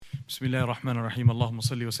بسم الله الرحمن الرحيم اللهم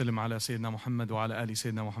صل وسلم على سيدنا محمد وعلى آل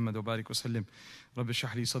سيدنا محمد وبارك وسلم رب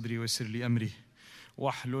اشرح لي صدري ويسر لي أمري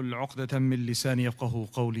واحلل عقدة من لساني يفقهوا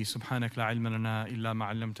قولي سبحانك لا علم لنا إلا ما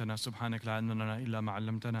علمتنا سبحانك لا علم لنا إلا ما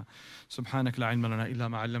علمتنا سبحانك لا علم لنا إلا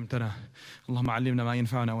ما علمتنا اللهم علمنا ما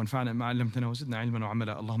ينفعنا وانفعنا ما علمتنا وزدنا علما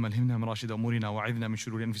وعملا اللهم ألهمنا من راشد أمورنا وعذنا من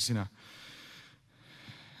شرور أنفسنا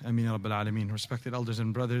آمين يا رب العالمين. Respected elders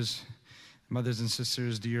and brothers, mothers and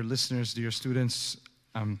sisters, dear listeners, dear students,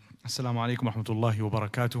 Assalamu alaikum wa rahmatullahi wa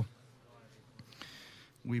barakatuh.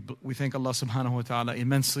 We thank Allah subhanahu wa ta'ala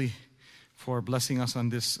immensely for blessing us on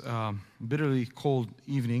this bitterly cold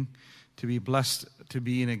evening to be blessed to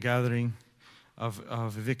be in a gathering of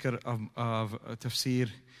dhikr, of tafsir,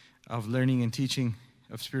 of learning and teaching,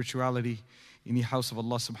 of spirituality in the house of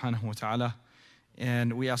Allah subhanahu wa ta'ala.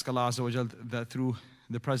 And we ask Allah azza wa jal that through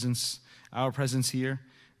the presence, our presence here,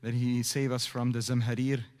 that He save us from the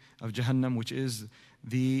zamharir of Jahannam, which is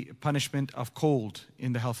the punishment of cold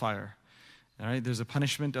in the hellfire. All right, there's a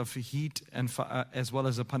punishment of heat and as well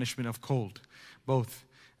as a punishment of cold. Both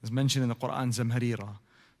is mentioned in the Quran, zamharira.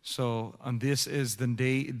 So on this is the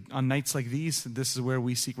day, on nights like these, this is where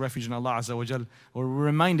we seek refuge in Allah Azza wa Jal, or we're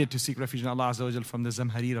reminded to seek refuge in Allah Azza wa Jal from the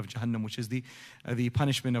zamharir of Jahannam, which is the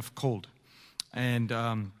punishment of cold. And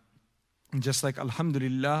just like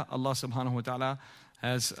alhamdulillah, Allah subhanahu wa ta'ala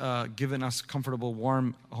has given us comfortable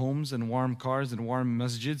warm homes and warm cars and warm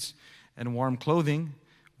masjids and warm clothing,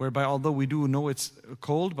 whereby although we do know it's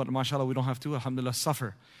cold, but mashallah we don't have to, alhamdulillah,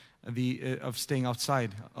 suffer of staying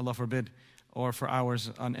outside, Allah forbid, or for hours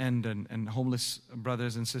on end, and homeless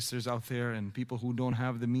brothers and sisters out there, and people who don't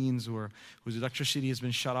have the means, or whose electricity has been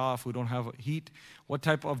shut off, who don't have heat. What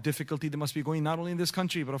type of difficulty they must be going, not only in this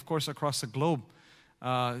country, but of course across the globe.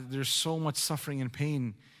 There's so much suffering and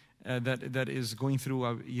pain that is going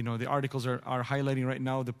through. The articles are highlighting right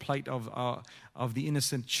now the plight of the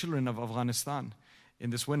innocent children of Afghanistan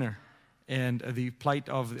in this winter, and the plight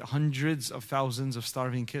of hundreds of thousands of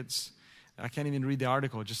starving kids. I can't even read the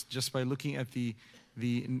article just by looking at the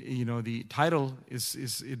title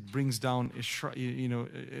it brings down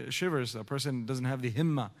shivers. A person doesn't have the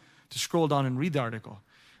himma to scroll down and read the article.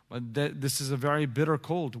 But this is a very bitter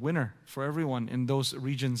cold winter for everyone in those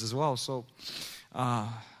regions as well. So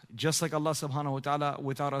just like Allah subhanahu wa ta'ala,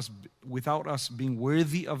 without us being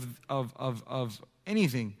worthy of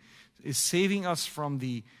anything, is saving us from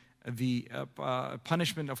the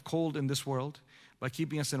punishment of cold in this world by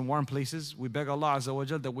keeping us in warm places. We beg Allah azza wa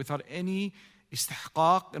jal that without any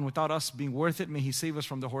istihqaq and without us being worth it, may He save us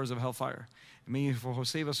from the horrors of hellfire. May He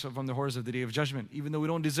save us from the horrors of the Day of Judgment, even though we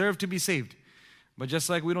don't deserve to be saved. But just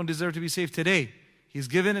like we don't deserve to be saved today, He's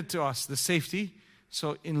given it to us, the safety.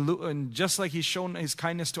 So and just like He's shown His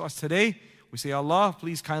kindness to us today, we say, Allah,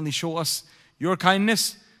 please kindly show us Your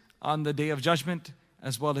kindness on the Day of Judgment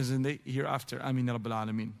as well as in the hereafter. Ameen ya Rabbil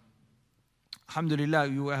Alameen. Alhamdulillah,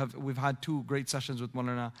 we've had two great sessions with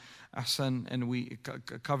Maulana Ahsan, and we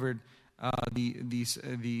covered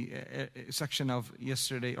the section of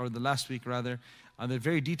yesterday, or the last week rather, the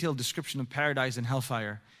very detailed description of paradise and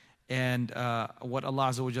hellfire. And what Allah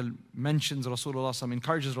Azza wa Jal mentions, Rasulullah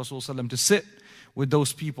encourages Rasulullah to sit with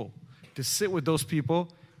those people,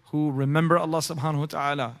 who remember Allah subhanahu wa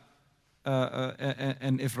ta'ala.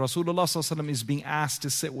 And if Rasulullah is being asked to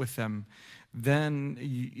sit with them, then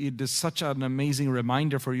it is such an amazing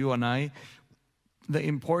reminder for you and I, the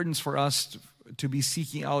importance for us to be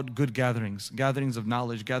seeking out good gatherings of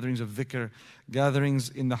knowledge, gatherings of dhikr, gatherings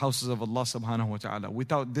in the houses of Allah subhanahu wa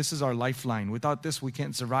ta'ala. This is our lifeline. Without this, we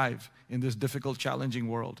can't survive in this difficult, challenging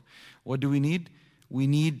world. What do we need? We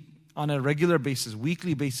need on a regular basis,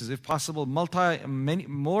 weekly basis, if possible,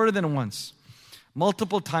 more than once,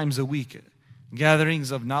 multiple times a week,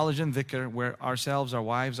 gatherings of knowledge and dhikr where ourselves, our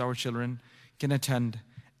wives, our children can attend,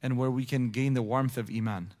 and where we can gain the warmth of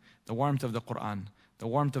Iman, the warmth of the Quran, the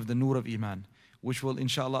warmth of the nur of Iman, which will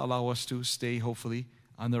inshallah allow us to stay hopefully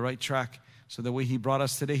on the right track. So the way He brought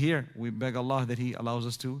us today here, we beg Allah that He allows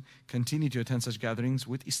us to continue to attend such gatherings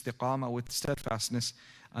with istiqamah, with steadfastness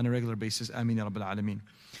on a regular basis. Ameen ya Rabbil Alameen.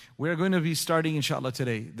 We are going to be starting inshallah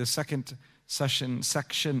today the second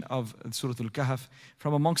section of Surah Al-Kahf,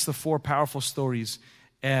 from amongst the four powerful stories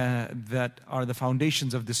that are the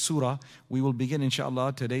foundations of this surah. We will begin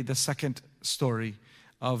inshallah today the second story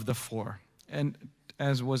of the four. And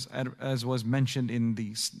as was mentioned in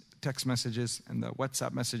the text messages and the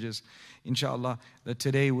WhatsApp messages, inshallah, that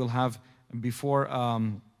today we'll have before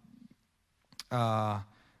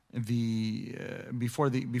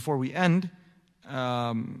we end,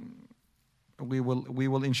 we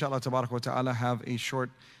will inshallah tabarak wa ta'ala have a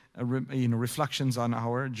short reflections on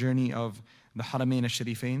our journey of the Haramain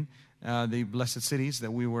al-Sharifain, the blessed cities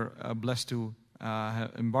that we were blessed to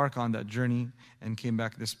embark on that journey and came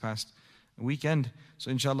back this past weekend. So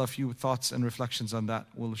inshallah, a few thoughts and reflections on that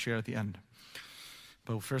we'll share at the end.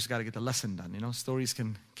 But we first got to get the lesson done. Stories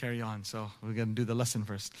can carry on. So we're going to do the lesson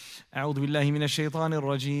first. أعوذ بالله من الشيطان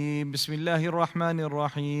الرجيم. بسم الله الرحمن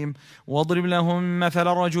الرحيم. واضرب لهم مثل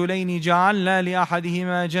رجلين جعلنا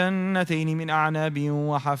لأحدهما جنتين من أعناب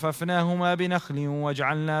وحففناهما بنخل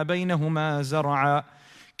وجعلنا بينهما زرعا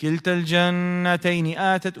كلتا الجنتين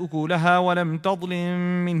آتت أكلها ولم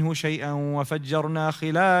تظلم منه شيئا وفجرنا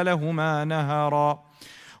خلالهما نهرا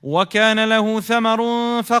وكان له ثمر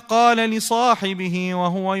فقال لصاحبه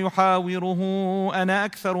وهو يحاوره أنا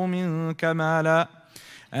أكثر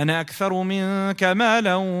منك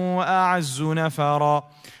مالا وأعز نفرا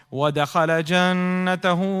ودخل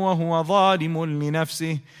جنته وهو ظالم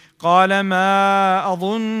لنفسه قال ما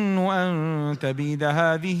أظن أن تبيد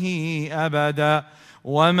هذه أبدا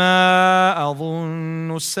وما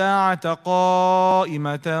أظن الساعة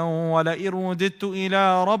قائمة ولئن رددت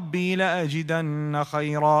إلى ربي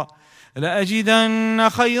لأجدن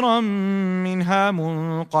خيرا منها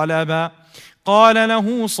منقلبا قال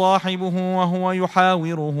له صاحبه وهو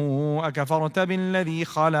يحاوره أكفرت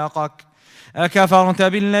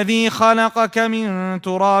بالذي خلقك من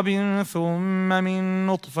تراب ثم من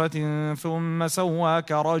نطفة ثم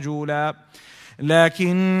سواك رجلا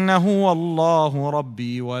لكن هو الله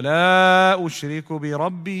ربي ولا أشرك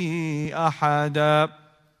بربي أحدا.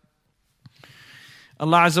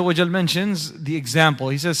 Allah Azza wa Jal mentions the example.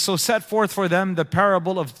 He says, so set forth for them the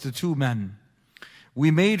parable of the two men. We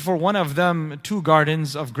made for one of them 2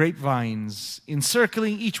 gardens of grapevines,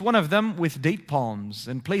 encircling each one of them with date palms,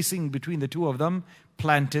 and placing between the 2 of them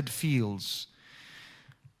planted fields.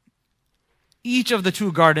 Each of the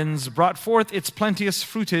 2 gardens brought forth its plenteous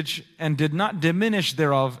fruitage and did not diminish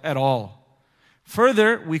thereof at all.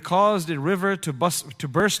 Further, we caused a river to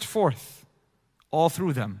burst forth all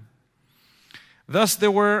through them. Thus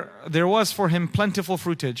there was for him plentiful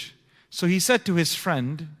fruitage. So he said to his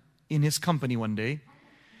friend in his company one day,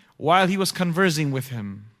 while he was conversing with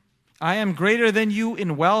him, I am greater than you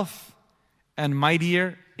in wealth and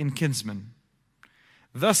mightier in kinsmen.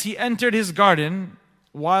 Thus he entered his garden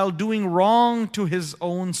while doing wrong to his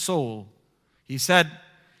own soul. He said,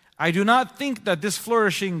 I do not think that this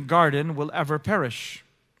flourishing garden will ever perish,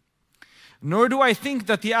 nor do I think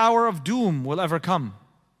that the hour of doom will ever come.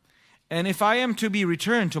 And if I am to be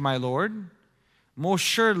returned to my Lord, most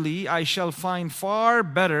surely I shall find far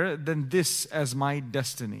better than this as my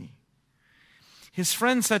destiny. His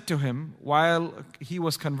friend said to him while he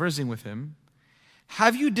was conversing with him,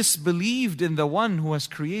 have you disbelieved in the one who has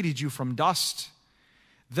created you from dust,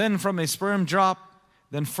 then from a sperm drop,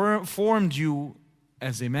 then formed you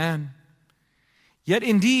as a man? Yet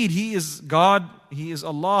indeed he is God, he is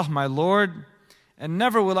Allah my Lord, and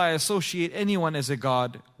never will I associate anyone as a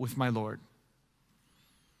God with my Lord.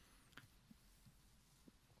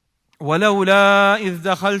 ولولا إذ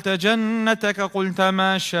دخلت جنتك قلت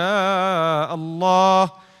ما شاء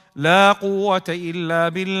الله لا قوة إلا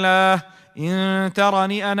بالله إن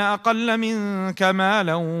ترني أنا أقل منك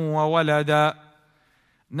مالا وولدا.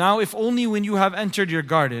 Now if only when you have entered your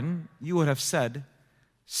garden you would have said,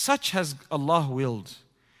 such has Allah willed.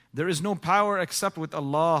 There is no power except with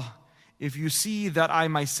Allah. If you see that I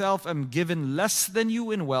myself am given less than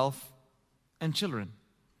you in wealth and children.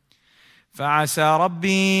 فعسى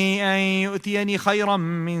ربي أن يؤتيني خيرا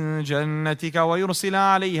من جنتك ويرسل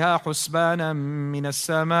عليها حسبانا من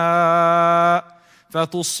السماء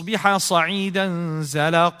فتصبح صعيدا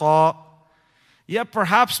زلقا. Yet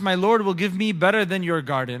perhaps my Lord will give me better than your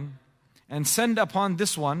garden and send upon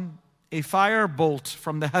this one a fire bolt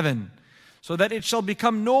from the heaven so that it shall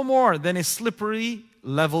become no more than a slippery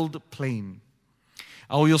leveled plain.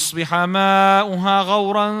 أو يصبح ماؤها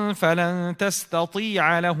غورا فلن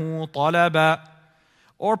تستطيع له طلبا.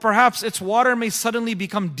 Or perhaps its water may suddenly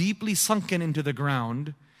become deeply sunken into the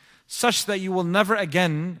ground, such that you will never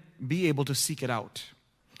again be able to seek it out.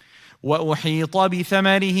 وأحيط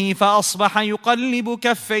بثمره فأصبح يقلب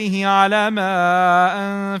كفيه على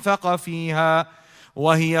ما أنفق فيها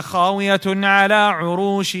وهي خاوية على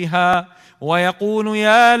عروشها ويقول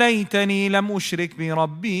يا ليتني لم أشرك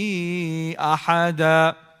بربي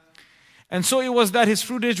أحدا. And so it was that his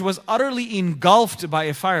fruitage was utterly engulfed by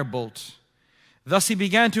a firebolt. Thus he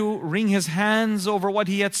began to wring his hands over what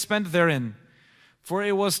he had spent therein, for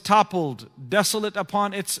it was toppled, desolate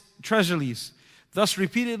upon its treasuries. Thus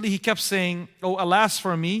repeatedly he kept saying, Oh, alas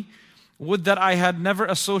for me, would that I had never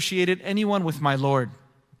associated anyone with my Lord.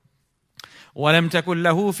 وَلَمْ تَكُنْ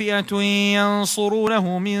لَهُ فِئَةٌ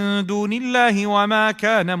يَنْصُرُونَهُ مِنْ دُونِ اللَّهِ وَمَا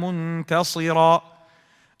كَانَ مُنْتَصِرًا.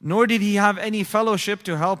 Nor did he have any fellowship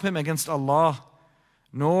to help him against Allah,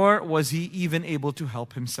 nor was he even able to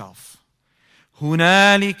help himself.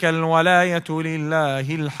 هُنَالِكَ الْوَلَايَةُ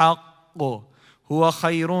لِلَّهِ الْحَقِّ هُوَ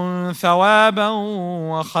خَيْرٌ ثَوَابًا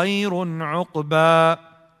وَخَيْرٌ عُقْبًا.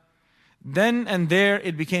 Then and there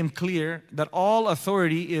it became clear that all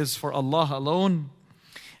authority is for Allah alone,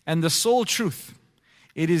 and the sole truth,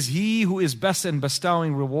 it is He who is best in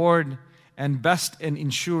bestowing reward and best in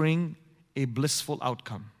ensuring a blissful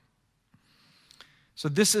outcome. So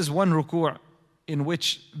this is one ruku' in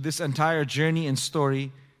which this entire journey and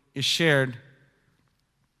story is shared.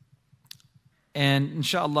 And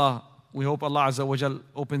inshallah, we hope Allah Azza wa Jal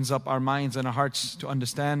opens up our minds and our hearts to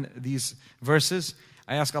understand these verses.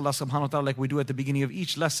 I ask Allah subhanahu wa ta'ala, like we do at the beginning of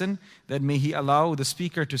each lesson, that may He allow the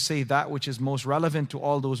speaker to say that which is most relevant to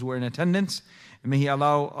all those who are in attendance. And may He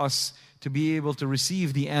allow us to be able to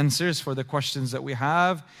receive the answers for the questions that we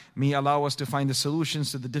have. May He allow us to find the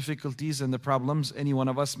solutions to the difficulties and the problems any one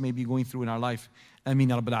of us may be going through in our life. Ameen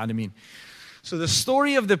ya Rabbil Alameen. So the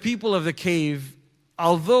story of the people of the cave,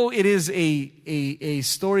 although it is a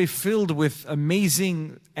story filled with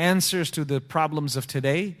amazing answers to the problems of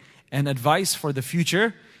today and advice for the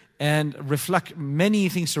future, and many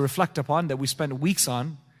things to reflect upon that we spent weeks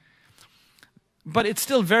on, but it's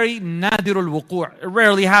still very nadirul wuqu'. It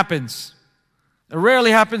rarely happens. It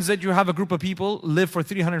rarely happens that you have a group of people live for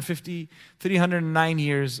 309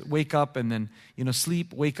 years, wake up and then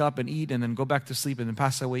sleep, wake up and eat, and then go back to sleep and then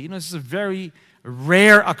pass away. This is a very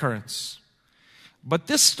rare occurrence. But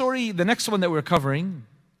this story, the next one that we're covering,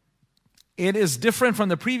 it is different from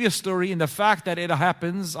the previous story in the fact that it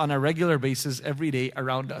happens on a regular basis every day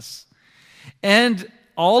around us. And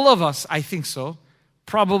all of us, I think so,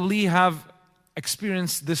 probably have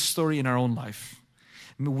experienced this story in our own life.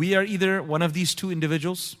 We are either one of these two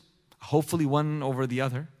individuals, hopefully one over the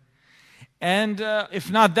other. And if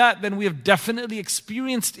not that, then we have definitely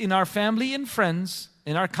experienced in our family and friends,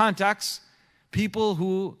 in our contacts, people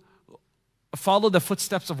who follow the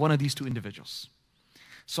footsteps of one of these two individuals.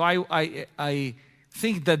 So I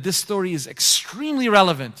think that this story is extremely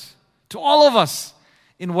relevant to all of us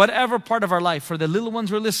in whatever part of our life. For the little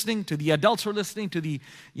ones who are listening, to the adults who are listening, to the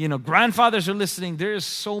grandfathers who are listening, there is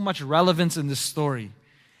so much relevance in this story.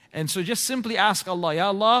 And so just simply ask Allah, Ya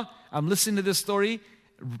Allah, I'm listening to this story,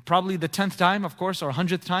 probably the 10th time, of course, or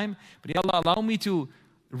 100th time. But Ya Allah, allow me to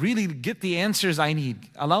really get the answers I need.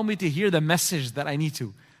 Allow me to hear the message that I need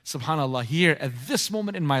to, subhanAllah, here at this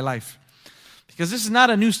moment in my life. Because this is not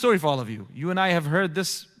a new story for all of you. You and I have heard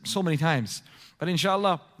this so many times. But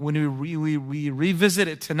inshallah, when we revisit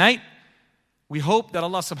it tonight, we hope that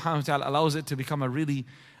Allah subhanahu wa ta'ala allows it to become a really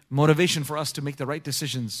motivation for us to make the right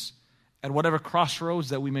decisions at whatever crossroads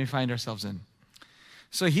that we may find ourselves in.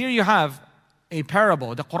 So here you have a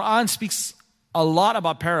parable. The Quran speaks a lot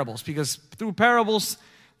about parables because through parables,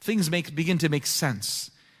 things begin to make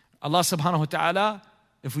sense. Allah subhanahu wa ta'ala,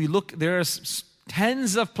 if we look, there's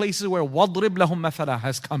tens of places where وَضْرِبْ لَهُمْ مَثَلًا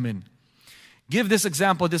has come in. Give this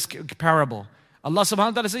example, this parable. Allah subhanahu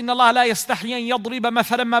wa ta'ala says, إِنَّ اللَّهَ لَا يَسْتَحْيَ أَن يَضْرِبَ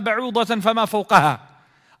مَثَلًا مَا بَعُوضَةً فَمَا فَوْقَهَا.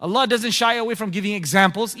 Allah doesn't shy away from giving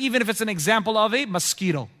examples, even if it's an example of a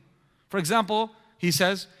mosquito. For example, He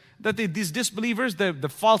says that these disbelievers, the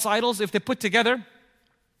false idols, if they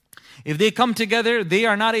come together, they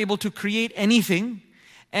are not able to create anything.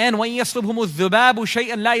 And وَإِن يَسْلُبْهُمُ الذُّبَابُ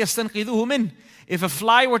شَيْئًا لَا يَسْتَنْقِذُهُ مِنْهُ. If a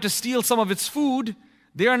fly were to steal some of its food,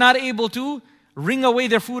 they are not able to wring away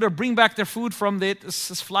their food or bring back their food from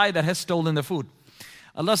this fly that has stolen the food.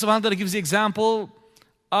 Allah subhanahu wa ta'ala gives the example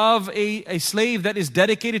of a slave that is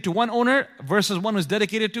dedicated to one owner versus one who is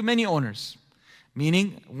dedicated to many owners.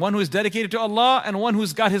 Meaning one who is dedicated to Allah and one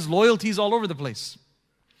who's got his loyalties all over the place.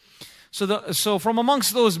 So from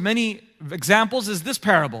amongst those many examples is this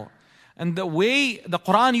parable. And the way the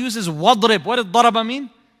Quran uses wadrib, what does daraba mean?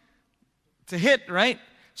 To hit, right?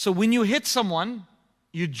 So when you hit someone,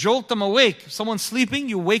 you jolt them awake. If someone's sleeping,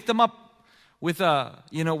 you wake them up with a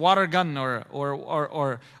water gun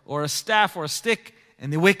or a staff or a stick,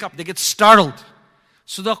 and they wake up, they get startled.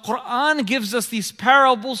 So the Quran gives us these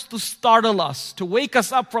parables to startle us, to wake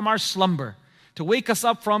us up from our slumber, to wake us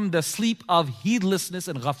up from the sleep of heedlessness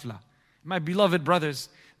and ghafla. My beloved brothers,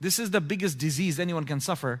 this is the biggest disease anyone can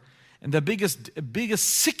suffer, and the biggest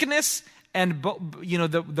sickness, and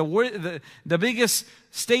the biggest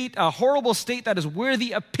state, a horrible state that is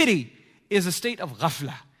worthy of pity, is a state of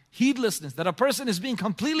ghafla, heedlessness, that a person is being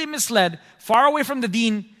completely misled, far away from the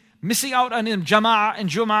deen, missing out on jama'ah and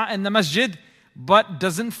jum'ah and the masjid, but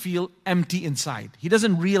doesn't feel empty inside. He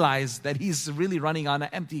doesn't realize that he's really running on an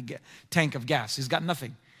empty tank of gas. He's got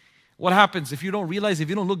nothing. What happens if you don't realize, if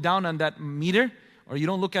you don't look down on that meter, or you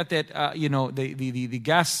don't look at that, the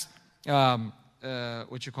gas,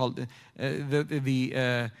 what you call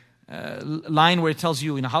the line where it tells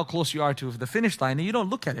you, how close you are to the finish line, and you don't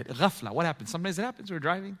look at it. Ghafla. What happens? Sometimes it happens. We're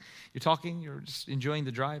driving, you're talking, you're just enjoying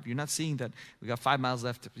the drive. You're not seeing that we got 5 miles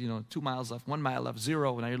left, 2 miles left, 1 mile left,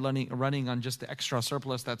 0. Now you're running on just the extra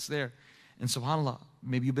surplus that's there. And subhanAllah,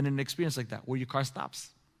 maybe you've been in an experience like that where your car stops.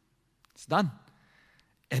 It's done.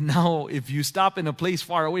 And now if you stop in a place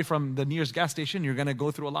far away from the nearest gas station, you're going to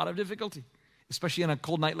go through a lot of difficulty, especially on a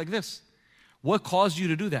cold night like this. What caused you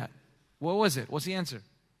to do that? What was it? What's the answer?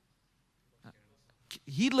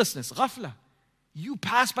 Heedlessness, ghafla. You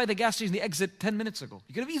passed by the gas station, the exit 10 minutes ago.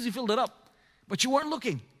 You could have easily filled it up, but you weren't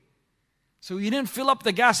looking. So you didn't fill up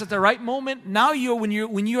the gas at the right moment. Now when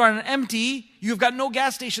you are empty, you've got no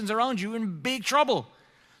gas stations around you, you're in big trouble.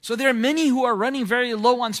 So there are many who are running very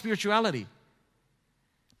low on spirituality,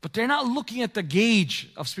 but they're not looking at the gauge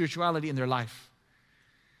of spirituality in their life.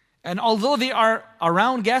 And although they are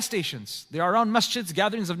around gas stations, they are around masjids,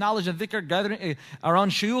 gatherings of knowledge and dhikr, around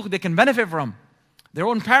shuyukh, they can benefit from their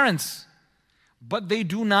own parents, but they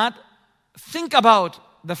do not think about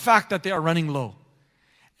the fact that they are running low.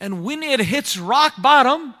 And when it hits rock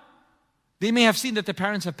bottom, they may have seen that their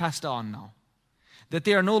parents have passed on now, that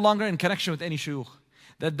they are no longer in connection with any shuyukh,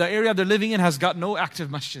 that the area they're living in has got no active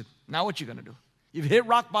masjid. Now what you going to do? You've hit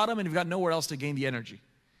rock bottom and you've got nowhere else to gain the energy.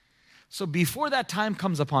 So before that time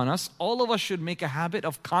comes upon us, all of us should make a habit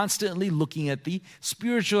of constantly looking at the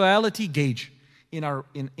spirituality gauge in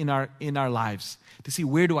our lives to see,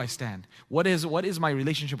 where do I stand? What is my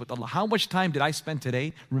relationship with Allah? How much time did I spend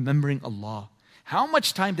today remembering Allah? How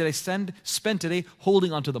much time did I spend today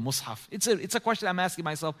holding onto the mushaf? It's a question I'm asking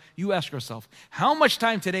myself. You ask yourself. How much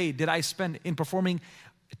time today did I spend in performing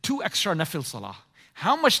 2 extra nafil salah?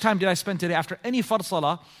 How much time did I spend today after any fard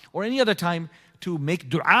salah or any other time to make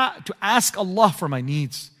dua, to ask Allah for my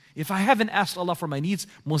needs? If I haven't asked Allah for my needs,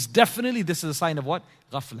 most definitely this is a sign of what?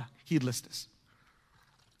 Ghafla, heedlessness.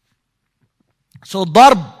 So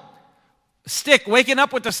darb, stick, waking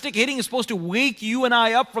up with the stick hitting is supposed to wake you and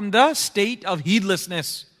I up from the state of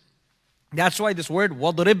heedlessness. That's why this word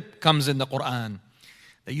wadrib comes in the Quran,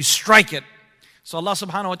 that you strike it. So Allah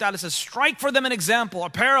subhanahu wa ta'ala says, strike for them an example, a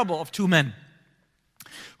parable of 2 men.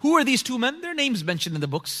 Who are these 2 men? Their names mentioned in the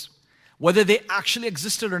books. Whether they actually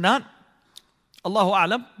existed or not, Allahu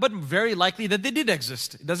a'lam, but very likely that they did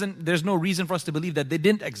exist. There's no reason for us to believe that they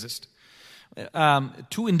didn't exist.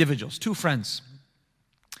 2 individuals, 2 friends.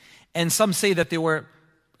 And some say that they were,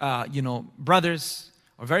 brothers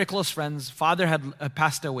or very close friends. Father had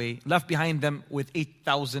passed away, left behind them with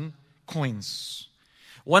 8,000 coins.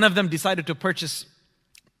 One of them decided to purchase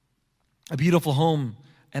a beautiful home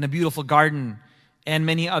and a beautiful garden and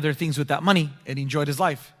many other things with that money, and he enjoyed his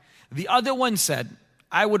life. The other one said,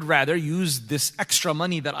 I would rather use this extra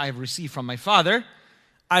money that I've received from my father,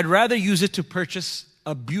 I'd rather use it to purchase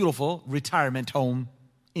a beautiful retirement home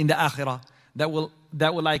in the akhirah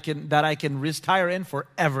that I can retire in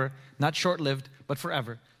forever, not short-lived, but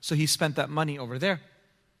forever. So he spent that money over there.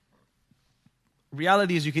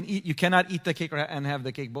 Reality is you cannot eat the cake and have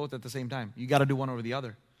the cake both at the same time. You got to do one over the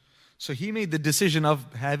other. So he made the decision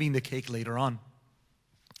of having the cake later on,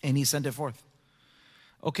 and he sent it forth.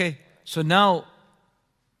 Okay, so now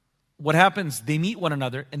what happens? They meet one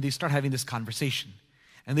another and they start having this conversation.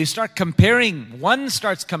 And they start comparing. One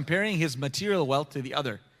starts comparing his material wealth to the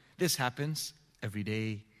other. This happens every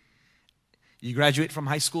day. You graduate from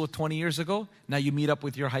high school 20 years ago. Now you meet up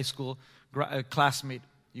with your high school classmate.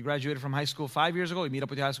 You graduated from high school 5 years ago. You meet up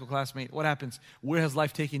with your high school classmate. What happens? Where has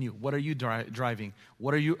life taken you? What are you driving?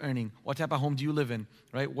 What are you earning? What type of home do you live in?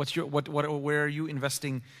 Right? Where are you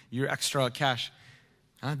investing your extra cash?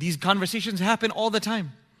 These conversations happen all the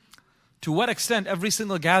time. To what extent? Every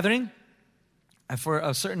single gathering, for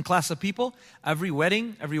a certain class of people, every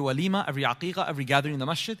wedding, every walima, every aqiqah, every gathering in the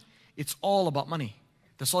masjid, it's all about money.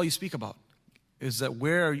 That's all you speak about. Is that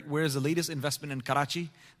where is the latest investment in Karachi,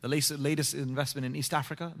 the latest investment in East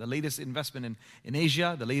Africa, the latest investment in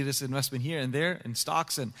Asia, the latest investment here and there in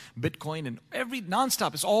stocks and Bitcoin and every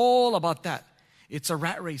nonstop. It's all about that. It's a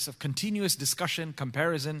rat race of continuous discussion,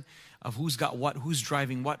 comparison of who's got what, who's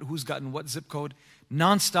driving what, who's gotten what zip code.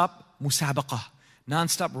 Nonstop musabaqah,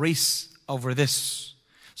 nonstop race over this.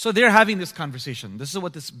 So they're having this conversation. This is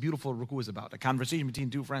what this beautiful ruku is about, a conversation between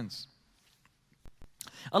 2 friends.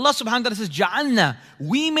 Allah subhanahu wa ta'ala says, Ja'alna,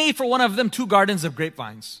 we made for one of them 2 gardens of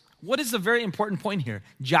grapevines. What is the very important point here?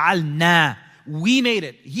 Ja'alna, we made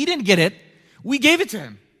it. He didn't get it. We gave it to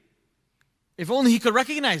him. If only he could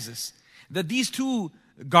recognize this. That these two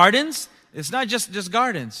gardens, it's not just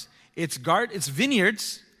gardens. It's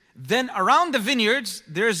vineyards. Then around the vineyards,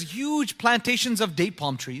 there's huge plantations of date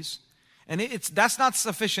palm trees. And that's not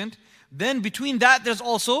sufficient. Then between that, there's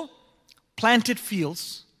also planted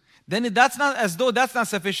fields. Then that's not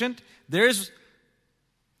sufficient. There's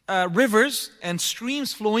rivers and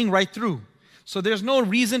streams flowing right through. So there's no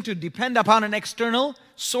reason to depend upon an external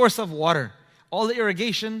source of water. All the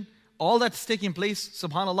irrigation, all that's taking place,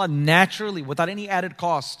 subhanAllah, naturally, without any added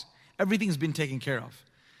cost. Everything's been taken care of.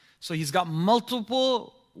 So he's got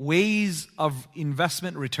multiple ways of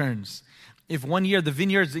investment returns. If one year the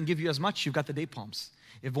vineyards didn't give you as much, you've got the date palms.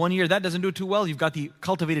 If one year that doesn't do too well, you've got the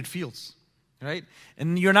cultivated fields, right?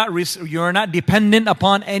 And you're not dependent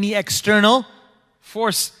upon any external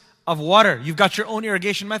force of water. You've got your own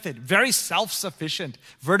irrigation method. Very self-sufficient.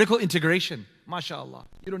 Vertical integration. MashaAllah.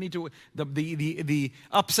 You don't need to, the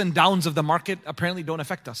ups and downs of the market apparently don't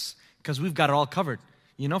affect us because we've got it all covered.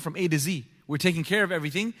 From A to Z. We're taking care of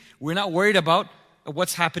everything. We're not worried about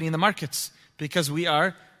what's happening in the markets because we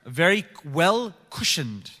are very well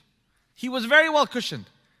cushioned. He was very well cushioned.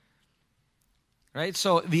 Right?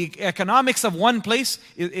 So the economics of one place,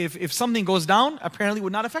 if something goes down, apparently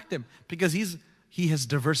would not affect him because he has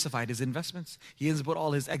diversified his investments. He hasn't put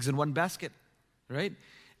all his eggs in one basket. Right?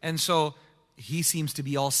 And so he seems to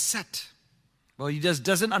be all set. Well, he just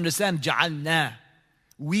doesn't understand ja'alna.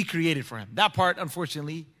 We created for him. That part,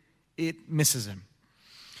 unfortunately, it misses him.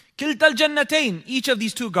 Kiltal jannatain. Each of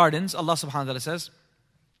these two gardens, Allah subhanahu wa ta'ala says,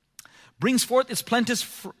 brings forth its plenteous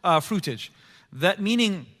fruitage. That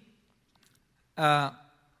meaning,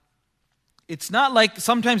 it's not like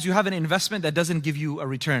sometimes you have an investment that doesn't give you a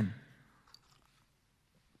return.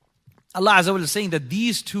 Allah Azza wa Jalla is saying that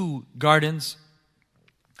these two gardens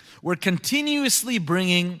were continuously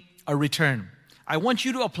bringing a return. I want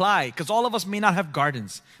you to apply, because all of us may not have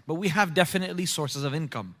gardens, but we have definitely sources of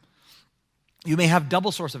income. You may have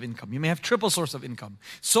double source of income. You may have triple source of income.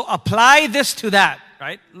 So apply this to that,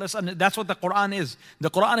 right? Listen, that's what the Quran is.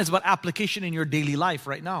 The Quran is about application in your daily life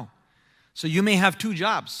right now. So you may have 2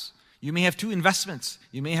 jobs. You may have 2 investments.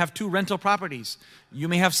 You may have 2 rental properties. You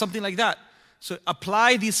may have something like that. So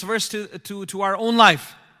apply this verse to our own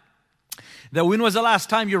life. That when was the last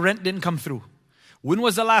time your rent didn't come through? When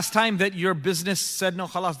was the last time that your business said, no,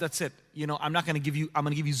 khalas, that's it. I'm going to give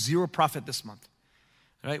you 0 profit this month.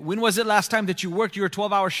 Right? When was it last time that you worked your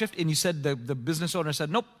 12-hour shift and you said, the business owner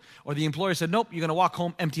said, nope, or the employer said, nope, you're going to walk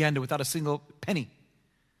home empty-handed without a single penny.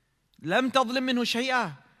 لَمْ تَظْلِمْ مِنْهُ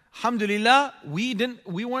شَيْئًا. Alhamdulillah,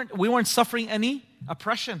 we weren't suffering any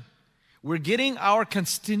oppression. We're getting our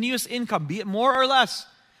continuous income, be it more or less.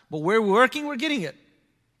 But we're working, we're getting it.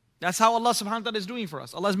 That's how Allah subhanahu wa ta'ala is doing for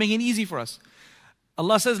us. Allah is making it easy for us.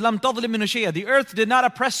 Allah says, لَمْ تَظْلِمْ مِنْهُ شَيْئًا. The earth did not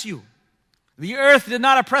oppress you. The earth did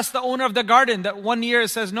not oppress the owner of the garden that one year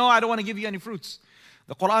says, no, I don't want to give you any fruits.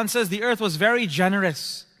 The Quran says the earth was very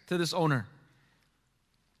generous to this owner.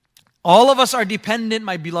 All of us are dependent,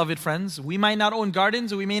 my beloved friends. We might not own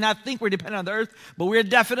gardens, we may not think we're dependent on the earth, but we're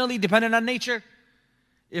definitely dependent on nature.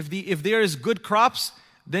 If there is good crops,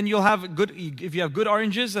 then you'll have good. If you have good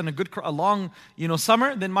oranges and a long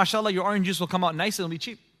summer, then mashallah your oranges will come out nice and it'll be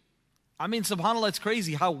cheap. I mean, subhanallah, it's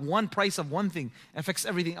crazy how one price of one thing affects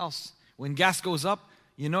everything else. When gas goes up,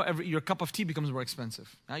 your cup of tea becomes more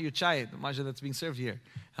expensive. Your chai, the mashallah that's being served here,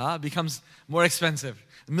 becomes more expensive.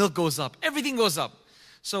 Milk goes up. Everything goes up.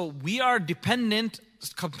 So we are dependent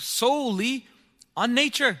solely on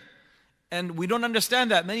nature. And we don't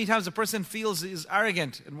understand that. Many times a person feels is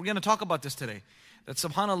arrogant. And we're going to talk about this today. That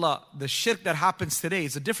subhanAllah, the shirk that happens today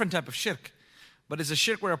is a different type of shirk. But it's a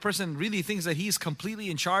shirk where a person really thinks that he's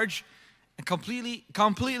completely in charge and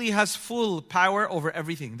completely has full power over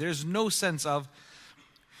everything. There's no sense of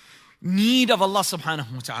need of Allah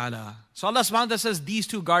subhanahu wa ta'ala. So Allah subhanahu wa ta'ala says these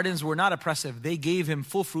 2 gardens were not oppressive. They gave him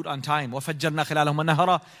full fruit on time. وَفَجَّرْنَا خِلَالَهُمَ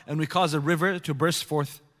نَهَرًا. And we caused a river to burst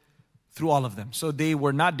forth through all of them. So they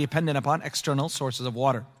were not dependent upon external sources of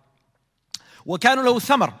water. وَكَانُوا لَهُ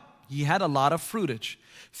ثَمَرٍ. He had a lot of fruitage.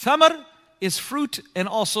 Thamar is fruit, and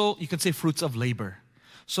also you can say fruits of labor.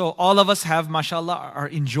 So all of us have, mashallah, are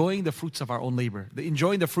enjoying the fruits of our own labor. They're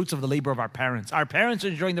enjoying the fruits of the labor of our parents. Our parents are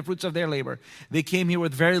enjoying the fruits of their labor. They came here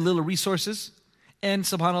with very little resources. And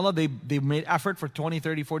subhanAllah, they made effort for 20,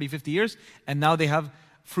 30, 40, 50 years. And now they have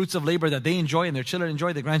fruits of labor that they enjoy and their children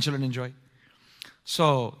enjoy, their grandchildren enjoy.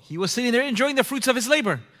 So he was sitting there enjoying the fruits of his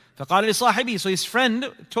labor. فَقَالَ لِصَاحِبِهِ. So his friend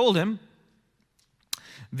told him,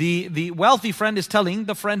 the wealthy friend is telling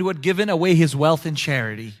the friend who had given away his wealth in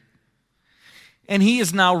charity. And he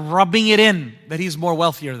is now rubbing it in that he's more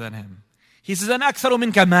wealthier than him. He says, أَنَا أَكْثَرُ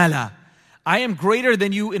مِنْكَ مَالًا. I am greater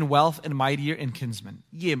than you in wealth and mightier in kinsmen.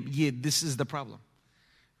 Yeah, this is the problem,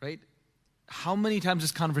 right? How many times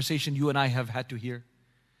this conversation you and I have had to hear?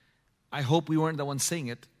 I hope we weren't the ones saying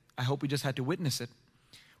it. I hope we just had to witness it.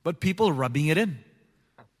 But people rubbing it in.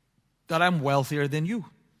 That I'm wealthier than you.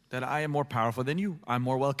 That I am more powerful than you. I'm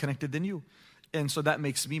more well connected than you. And so that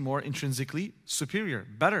makes me more intrinsically superior,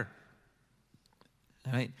 better.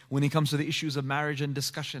 Right? When it comes to the issues of marriage and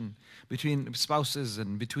discussion between spouses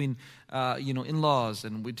and between in-laws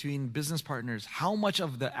and between business partners, how much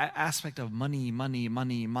of the aspect of money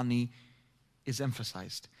is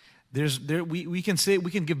emphasized? We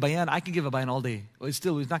can give bayan. I can give a bayan all day. It's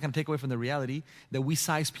not going to take away from the reality that we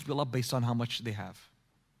size people up based on how much they have.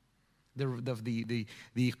 The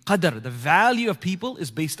qadr, the value of people is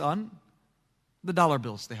based on the dollar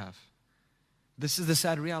bills they have. This is the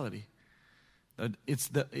sad reality. It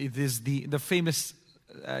is the famous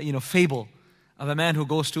fable of a man who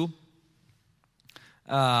goes to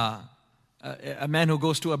a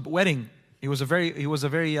wedding. He was a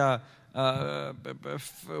very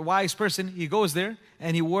wise person. He goes there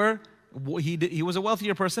and he was a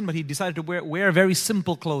wealthier person, but he decided to wear very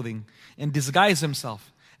simple clothing and disguise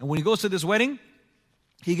himself. And when he goes to this wedding,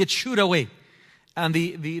 he gets shooed away. And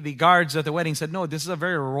the guards at the wedding said, "No, this is a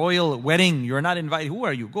very royal wedding. You're not invited. Who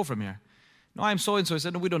are you? Go from here." "No, I'm so-and-so." He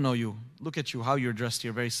said, "No, we don't know you. Look at you, how you're dressed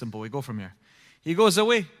here. Very simple. We go from here." He goes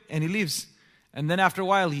away and he leaves. And then after a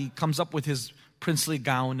while, he comes up with his princely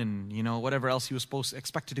gown and whatever else he was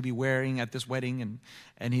expected to be wearing at this wedding.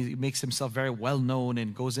 And he makes himself very well known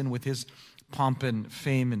and goes in with his pomp and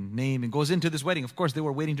fame and name and goes into this wedding. Of course, they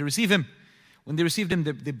were waiting to receive him. When they received him,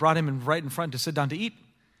 they brought him right in front to sit down to eat.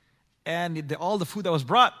 And all the food that was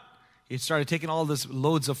brought, he started taking all this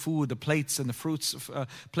loads of food, the plates and the fruits,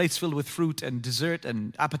 plates filled with fruit and dessert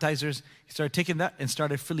and appetizers. He started taking that and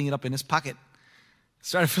started filling it up in his pocket.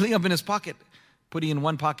 Putting in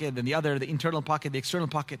one pocket, then the other, the internal pocket, the external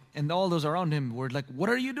pocket. And all those around him were like, "What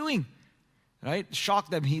are you doing?" Right?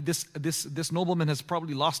 Shocked that this nobleman has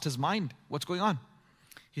probably lost his mind. What's going on?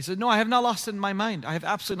 He said, "No, I have not lost my mind. I have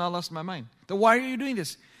absolutely not lost my mind." "Then why are you doing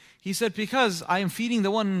this?" He said, "Because I am feeding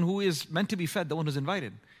the one who is meant to be fed, the one who's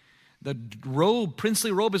invited. The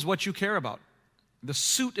princely robe is what you care about. The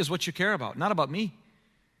suit is what you care about, not about me.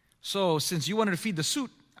 So since you wanted to feed the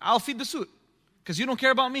suit, I'll feed the suit. Because you don't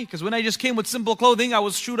care about me. Because when I just came with simple clothing, I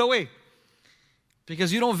was shooed away.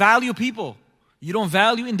 Because you don't value people. You don't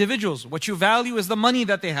value individuals. What you value is the money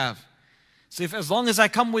that they have. So as long as I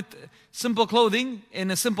come with simple clothing in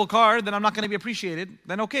a simple car, then I'm not going to be appreciated.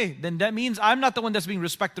 Then okay. Then that means I'm not the one that's being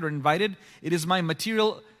respected or invited. It is my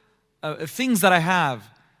material things that I have.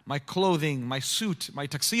 My clothing, my suit, my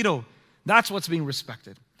tuxedo. That's what's being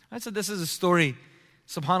respected." I said this is a story,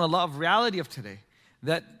 subhanAllah, of reality of today.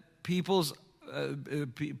 That people's,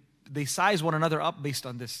 they size one another up based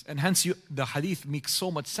on this. And hence the hadith makes so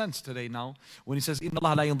much sense today now. When he says, "Inna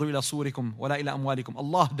Allah la yanzuru ila surikum wa la ila amwalikum."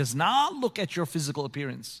 Allah does not look at your physical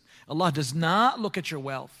appearance. Allah does not look at your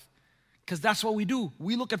wealth. Because that's what we do.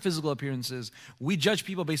 We look at physical appearances. We judge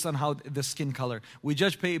people based on the skin color. We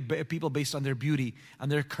judge people based on their beauty and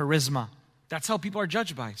their charisma. That's how people are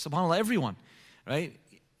judged by. SubhanAllah, everyone. Right?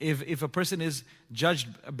 If a person is judged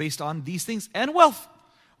based on these things and wealth.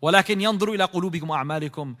 وَلَكِنْ يَنْظُرُ إِلَىٰ قُلُوبِكُمْ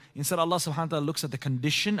وَأَعْمَالِكُمْ. Instead, Allah subhanahu wa ta'ala looks at the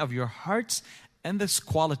condition of your hearts and the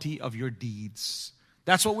quality of your deeds.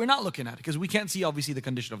 That's what we're not looking at, because we can't see obviously the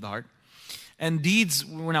condition of the heart. And deeds,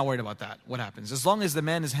 we're not worried about that. What happens? As long as the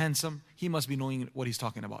man is handsome, he must be knowing what he's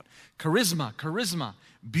talking about. Charisma,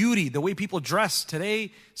 beauty, the way people dress.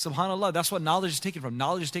 Today, subhanAllah, that's what knowledge is taken from.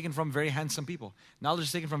 Knowledge is taken from very handsome people. Knowledge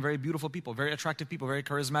is taken from very beautiful people, very attractive people, very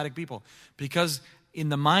charismatic people. Because in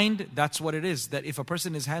the mind, that's what it is. That if a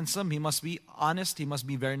person is handsome, he must be honest, he must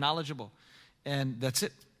be very knowledgeable. And that's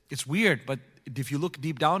it. It's weird, but if you look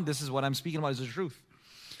deep down, this is what I'm speaking about is the truth.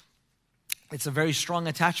 It's a very strong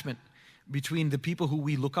attachment between the people who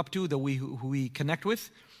we look up to, who we connect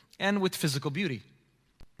with, and with physical beauty.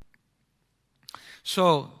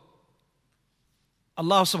 So,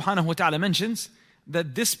 Allah subhanahu wa ta'ala mentions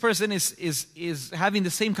that this person is having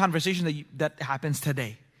the same conversation that happens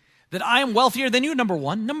today. That I am wealthier than you, number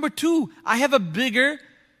one. Number two, I have a bigger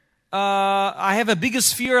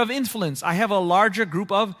sphere of influence. I have a larger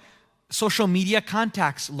group of social media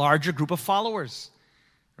contacts, larger group of followers.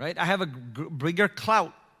 Right? I have a bigger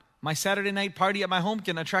clout. My Saturday night party at my home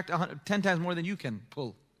can attract 10 times more than you can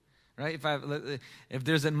pull. Right? If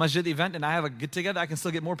there's a masjid event and I have a get together, I can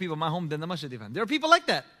still get more people at my home than the masjid event. There are people like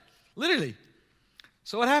that. Literally.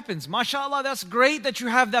 So what happens? MashaAllah, that's great that you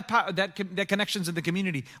have that connections in the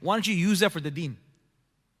community. Why don't you use that for the deen?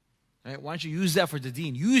 Right? Why don't you use that for the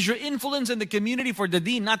deen? Use your influence in the community for the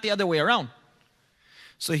deen, not the other way around.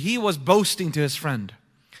 So he was boasting to his friend.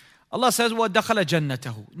 Allah says, وَدَخَلَ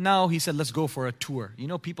جَنَّتَهُ. Now he said, let's go for a tour. You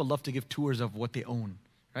know, people love to give tours of what they own,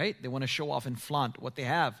 right? They want to show off and flaunt what they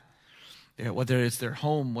have. Whether it's their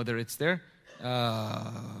home, whether it's their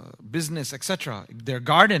business, etc., their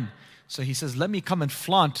garden. So he says, let me come and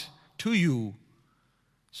flaunt to you.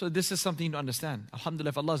 So this is something to understand. Alhamdulillah,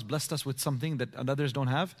 if Allah has blessed us with something that others don't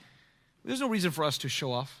have, there's no reason for us to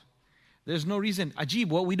show off. There's no reason. Ajib,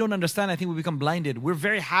 what we don't understand, I think we become blinded. We're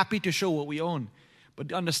very happy to show what we own.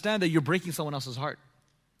 But understand that you're breaking someone else's heart.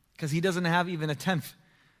 Because he doesn't have even a tenth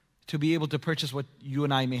to be able to purchase what you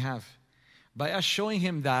and I may have. By us showing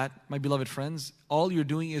him that, my beloved friends, all you're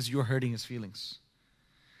doing is you're hurting his feelings.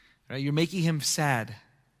 Right? You're making him sad.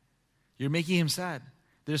 You're making him sad.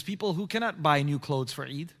 There's people who cannot buy new clothes for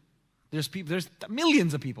Eid. There's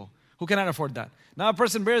millions of people who cannot afford that. Now a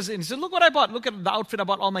person bears it and he says, look what I bought. Look at the outfit I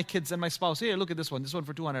bought all my kids and my spouse. Here, look at this one. This one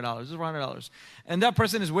for $200. This is for $100. And that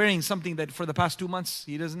person is wearing something that for the past 2 months,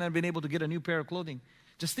 he doesn't have been able to get a new pair of clothing.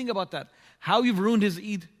 Just think about that. How you've ruined his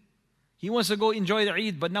Eid. He wants to go enjoy the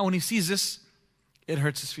Eid, but now when he sees this, it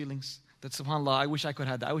hurts his feelings. That subhanAllah, I wish I could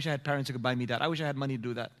have that. I wish I had parents who could buy me that. I wish I had money to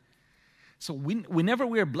do that. So whenever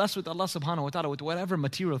we are blessed with Allah subhanahu wa ta'ala with whatever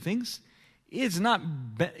material things, it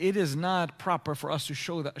is not proper for us to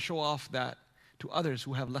show off that to others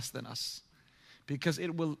who have less than us. Because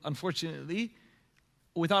it will, unfortunately,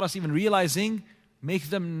 without us even realizing, make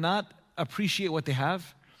them not appreciate what they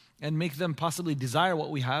have and make them possibly desire what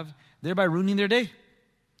we have, thereby ruining their day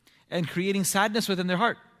and creating sadness within their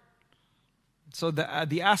heart. So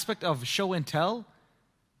the aspect of show and tell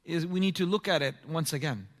is we need to look at it once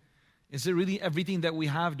again. Is it really everything that we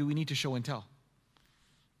have do we need to show and tell?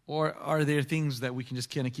 Or are there things that we can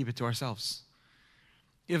just kind of keep it to ourselves?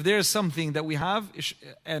 If there's something that we have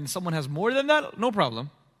and someone has more than that, no problem.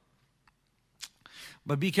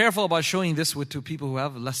 But be careful about showing this to people who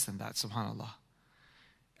have less than that, subhanAllah.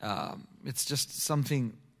 It's just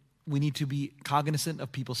something we need to be cognizant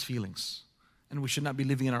of people's feelings. And we should not be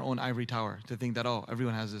living in our own ivory tower to think that, oh,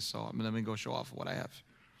 everyone has this, so let me go show off what I have.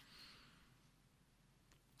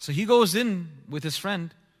 So he goes in with his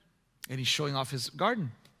friend and he's showing off his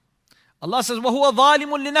garden. Allah says, وَهُوَ ظَالِمٌ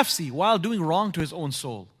لِنَفْسِهِ, while doing wrong to his own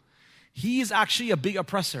soul. He is actually a big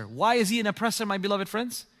oppressor. Why is he an oppressor, my beloved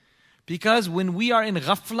friends? Because when we are in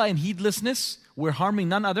ghafla and heedlessness, we're harming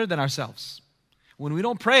none other than ourselves. When we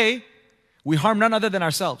don't pray, we harm none other than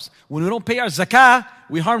ourselves. When we don't pay our zakah,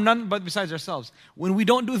 we harm none but besides ourselves. When we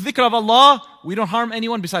don't do dhikr of Allah, we don't harm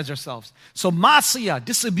anyone besides ourselves. So ma'asiyah,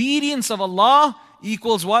 disobedience of Allah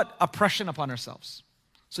equals what? Oppression upon ourselves.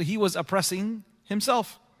 So he was oppressing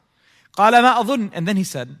himself. قَالَ مَا أَظُنُّ, and then he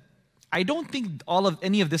said, I don't think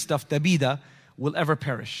any of this stuff, tabida, will ever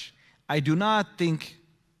perish. I do not think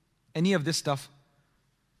any of this stuff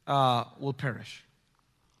will perish.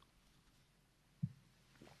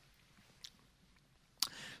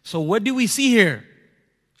 So what do we see here?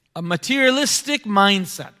 A materialistic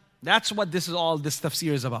mindset. That's what this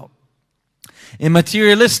tafsir is about. A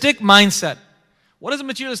materialistic mindset. What is a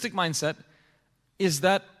materialistic mindset? Is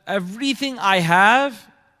that everything I have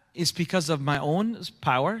is because of my own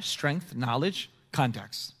power, strength, knowledge,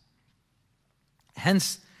 contacts.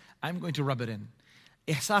 Hence, I'm going to rub it in.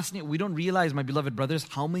 We don't realize, my beloved brothers,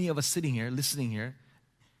 how many of us sitting here, listening here,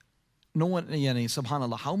 no one,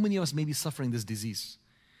 subhanAllah, how many of us may be suffering this disease?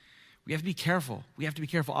 We have to be careful. We have to be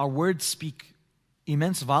careful. Our words speak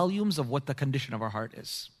immense volumes of what the condition of our heart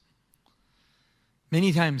is.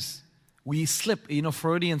 Many times, we slip,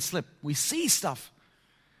 Freudian slip. We see stuff.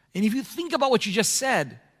 And if you think about what you just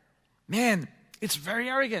said, man, it's very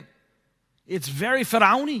arrogant. It's very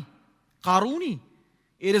Fir'auni, Qaruni.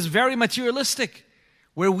 It is very materialistic,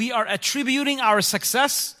 where we are attributing our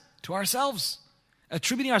success to ourselves.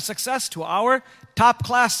 Attributing our success to our top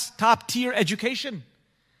class, top tier education.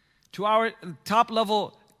 To our top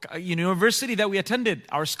level university that we attended,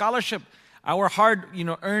 our scholarship, our hard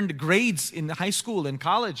earned grades in high school and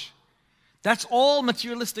college. That's all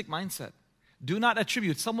materialistic mindset. Do not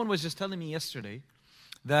attribute. Someone was just telling me yesterday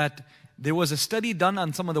that there was a study done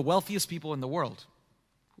on some of the wealthiest people in the world.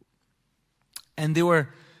 And they were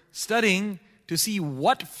studying to see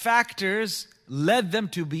what factors led them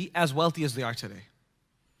to be as wealthy as they are today.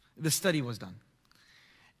 The study was done.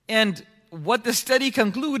 And what the study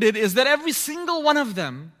concluded is that every single one of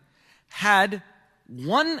them had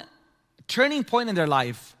one turning point in their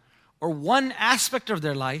life or one aspect of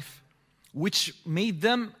their life which made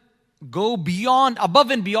them go above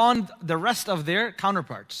and beyond the rest of their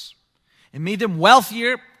counterparts. It made them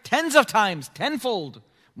wealthier tens of times, tenfold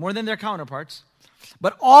more than their counterparts.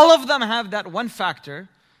 But all of them have that one factor,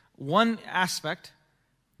 one aspect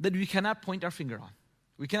that we cannot point our finger on.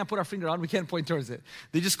 We cannot put our finger on, we can't point towards it.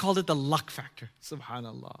 They just called it the luck factor.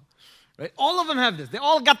 Subhanallah. Right? All of them have this. They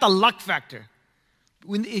all got the luck factor.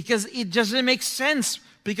 Because it doesn't make sense.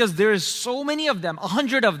 Because there is so many of them,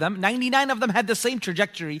 100 of them, 99 of them had the same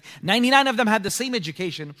trajectory, 99 of them had the same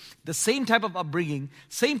education, the same type of upbringing,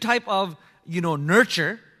 same type of,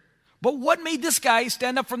 nurture. But what made this guy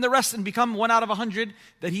stand up from the rest and become 1 out of 100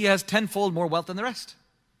 that he has tenfold more wealth than the rest?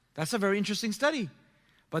 That's a very interesting study.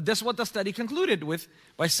 But that's what the study concluded with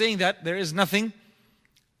by saying that there is nothing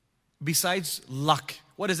besides luck.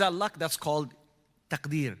 What is that luck? That's called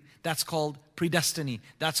taqdeer. That's called predestiny.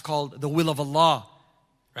 That's called the will of Allah.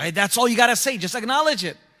 Right? That's all you got to say. Just acknowledge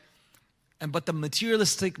it. But the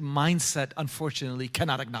materialistic mindset, unfortunately,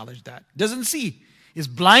 cannot acknowledge that. Doesn't see. Is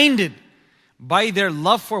blinded by their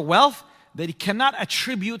love for wealth that he cannot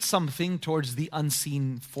attribute something towards the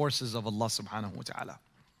unseen forces of Allah subhanahu wa ta'ala.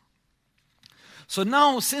 So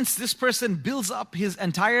now, since this person builds up his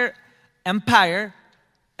entire empire,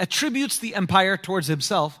 attributes the empire towards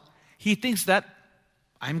himself, he thinks that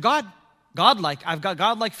I'm God. Godlike. I've got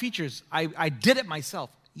godlike features. I did it myself.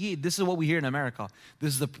 Yeah, this is what we hear in America.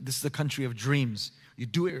 This is the country of dreams. You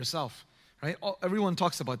do it yourself. Right? Everyone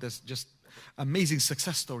talks about this. Just amazing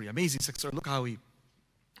success story. Amazing success story. Look how he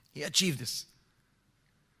achieved this.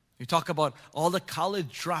 You talk about all the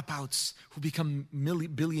college dropouts who become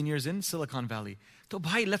billionaires in Silicon Valley. So,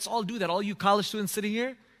 bhai, let's all do that. All you college students sitting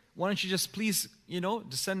here, why don't you just please,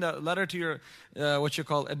 just send a letter to your,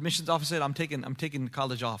 admissions officer. I'm taking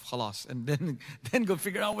college off, khalas. And then go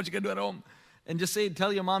figure out what you're going to do at home. And just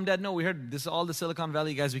tell your mom, dad, no, we heard this, all the Silicon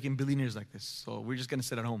Valley guys became billionaires like this. So we're just going to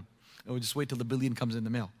sit at home. And we'll just wait till the billion comes in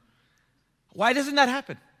the mail. Why doesn't that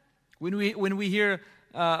happen? When we hear,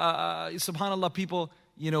 subhanallah, people,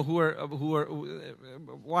 who are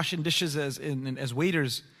washing dishes as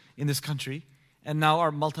waiters in this country and now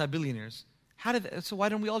are multi-billionaires. So why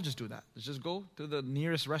don't we all just do that? Let's just go to the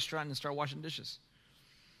nearest restaurant and start washing dishes.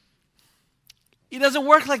 It doesn't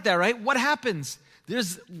work like that, right? What happens?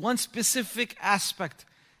 There's one specific aspect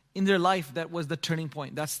in their life that was the turning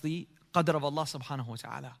point. That's the qadr of Allah subhanahu wa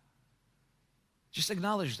ta'ala. Just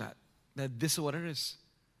acknowledge that this is what it is.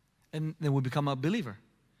 And then we become a believer.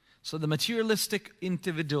 So the materialistic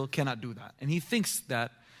individual cannot do that. And he thinks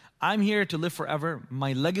that I'm here to live forever.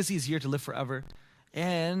 My legacy is here to live forever.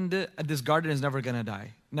 And this garden is never going to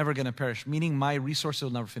die, never going to perish, meaning my resources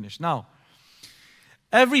will never finish. Now,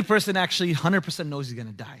 every person actually 100% knows he's going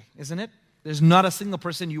to die, isn't it? There's not a single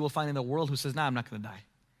person you will find in the world who says, nah, I'm not going to die.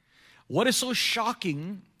 What is so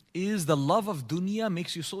shocking is the love of dunya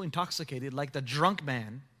makes you so intoxicated, like the drunk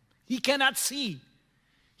man. He cannot see.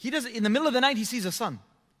 In the middle of the night, he sees the sun.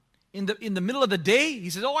 In the middle of the day, he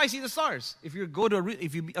says, oh, I see the stars. If you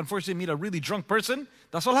unfortunately meet a really drunk person,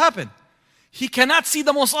 that's what'll happen. He cannot see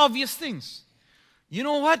the most obvious things. You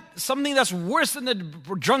know what? Something that's worse than the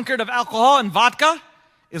drunkard of alcohol and vodka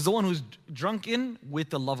is the one who's drunken with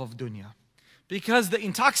the love of dunya. Because the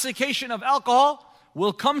intoxication of alcohol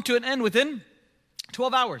will come to an end within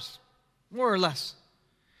 12 hours, more or less.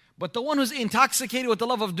 But the one who's intoxicated with the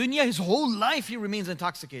love of dunya, his whole life he remains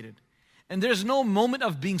intoxicated. And there's no moment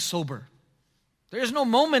of being sober. There's no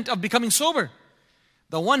moment of becoming sober.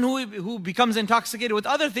 The one who becomes intoxicated with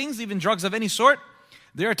other things, even drugs of any sort,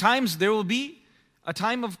 there will be a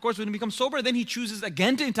time, of course, when he becomes sober, then he chooses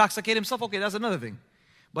again to intoxicate himself. Okay, that's another thing.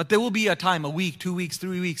 But there will be a time, a week, 2 weeks,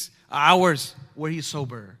 3 weeks, hours, where he's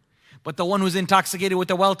sober. But the one who's intoxicated with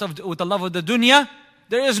the love of the dunya,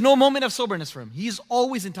 there is no moment of soberness for him. He's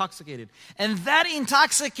always intoxicated. And that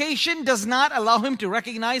intoxication does not allow him to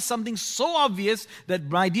recognize something so obvious that,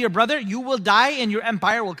 my dear brother, you will die and your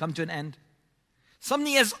empire will come to an end.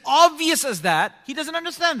 Something as obvious as that, he doesn't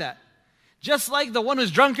understand that. Just like the one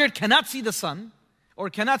who's drunkard cannot see the sun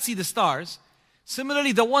or cannot see the stars,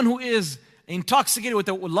 similarly, the one who is intoxicated with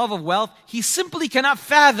the love of wealth, he simply cannot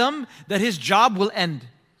fathom that his job will end.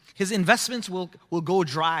 His investments will go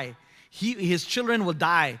dry. His children will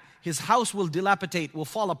die. His house will dilapidate, will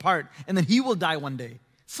fall apart, and then he will die one day.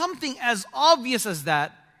 Something as obvious as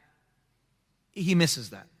that, he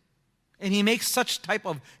misses that. And he makes such type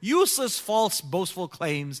of useless, false, boastful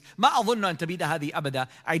claims. I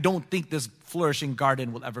don't think this flourishing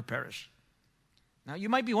garden will ever perish. Now you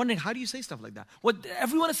might be wondering, how do you say stuff like that? Well,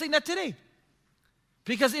 everyone is saying that today.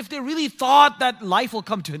 Because if they really thought that life will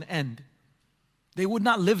come to an end, they would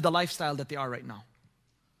not live the lifestyle that they are right now.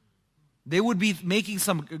 They would be making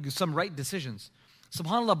some right decisions.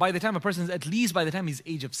 SubhanAllah, by the time he's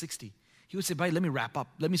age of 60, he would say, let me wrap up.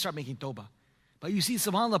 Let me start making tawbah. But you see,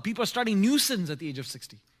 SubhanAllah, people are starting new sins at the age of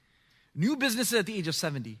 60. New businesses at the age of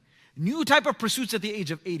 70. New type of pursuits at the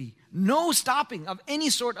age of 80. No stopping of any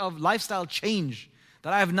sort of lifestyle change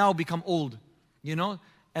that I have now become old,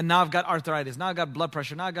 and now I've got arthritis, now I've got blood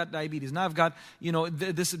pressure, now I've got diabetes, now I've got,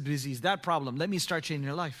 this disease, that problem. Let me start changing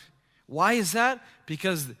your life. Why is that?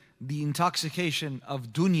 Because the intoxication of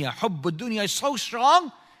dunya, hubb dunya is so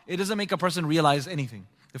strong, it doesn't make a person realize anything.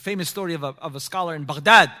 The famous story of a scholar in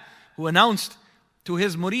Baghdad who announced to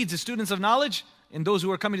his murids, his students of knowledge, and those who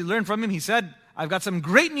were coming to learn from him, he said, I've got some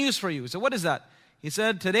great news for you. So what is that? He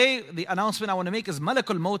said, today the announcement I want to make is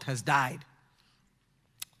Malakul Maut has died.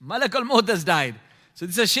 Malakul Maut has died. So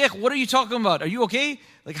he says, Sheikh, what are you talking about? Are you okay?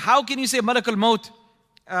 Like, how can you say Malakul Maut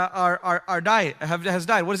has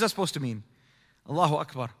died? What is that supposed to mean? Allahu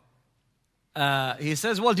Akbar. He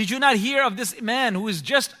says, well, did you not hear of this man who has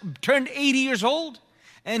just turned 80 years old?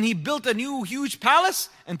 And he built a new huge palace,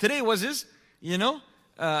 and today was his,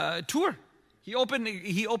 tour. He opened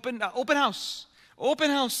open house.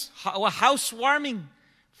 Open house. Housewarming.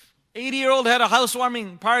 80-year-old had a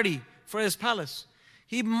housewarming party for his palace.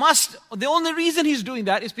 The only reason he's doing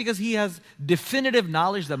that is because he has definitive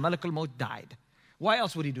knowledge that Malakul Maut died. Why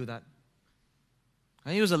else would he do that?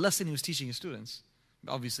 And it was a lesson he was teaching his students,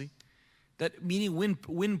 obviously. That meaning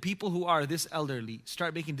when people who are this elderly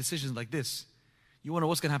start making decisions like this, you wonder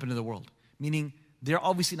what's going to happen to the world. Meaning, they're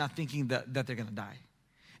obviously not thinking that they're going to die.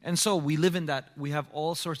 And so we live in that. We have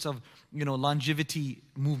all sorts of, longevity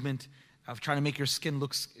movement of trying to make your skin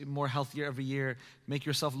looks more healthier every year, make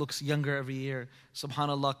yourself looks younger every year.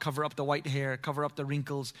 Subhanallah, cover up the white hair, cover up the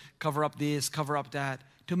wrinkles, cover up this, cover up that,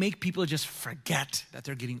 to make people just forget that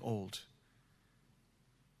they're getting old.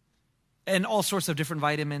 And all sorts of different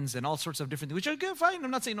vitamins and all sorts of different things, which are good, fine.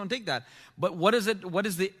 I'm not saying don't take that. But what is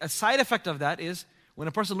the side effect of that is when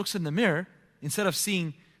a person looks in the mirror, instead of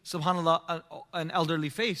seeing, subhanAllah, an elderly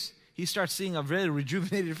face, he starts seeing a very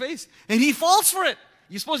rejuvenated face. And he falls for it.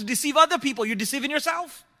 You're supposed to deceive other people. You're deceiving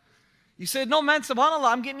yourself. You said, no man,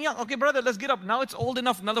 subhanAllah, I'm getting young. Okay, brother, let's get up. Now it's old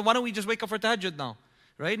enough. Now, why don't we just wake up for tahajjud now?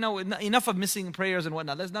 Right? Now, enough of missing prayers and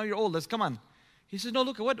whatnot. Now you're old. Let's come on. He says, no,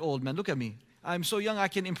 look at what old man. Look at me. I'm so young I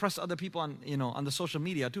can impress other people on the social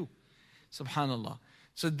media too. Subhanallah.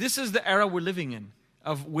 So this is the era we're living in,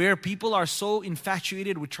 of where people are so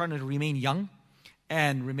infatuated with trying to remain young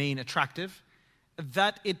and remain attractive,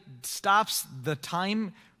 that it stops the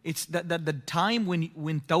time. It's that the time when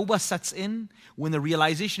tawbah sets in, when the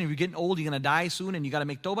realization if you're getting old, you're going to die soon and you got to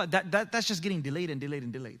make tawbah, that's just getting delayed and delayed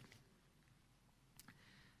and delayed.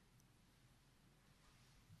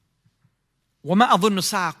 وَمَا أَظُنُّ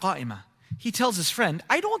السَّاعَةَ قَائِمَةً. He tells his friend,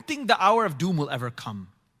 I don't think the hour of doom will ever come.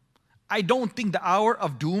 I don't think the hour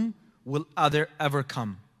of doom will ever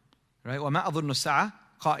come. Right? وَمَا أَظُنُّ السَّاعَةَ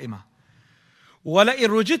قَائِمَةً. وَلَئِن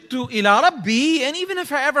رُجِدْتُ إِلَىٰ رَبِّي. And even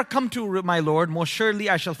if I ever come to my Lord, most surely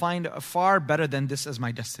I shall find far better than this as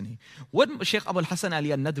my destiny. What Shaykh Abul Hasan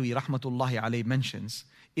Ali al-Nadwi rahmatullahi alayhi mentions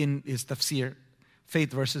in his tafsir,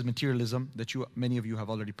 Faith versus Materialism, that many of you have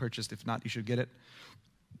already purchased. If not, you should get it.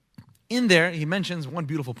 In there, he mentions one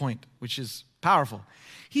beautiful point, which is powerful.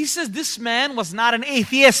 He says this man was not an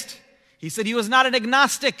atheist. He said he was not an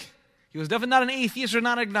agnostic. He was definitely not an atheist or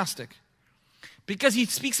not agnostic. Because he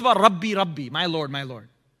speaks about Rabbi, Rabbi, my Lord, my Lord.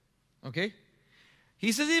 Okay?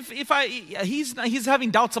 He says he's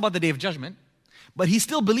having doubts about the Day of Judgment, but he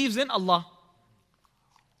still believes in Allah.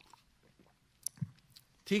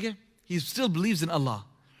 Okay? He still believes in Allah.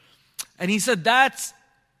 And he said that's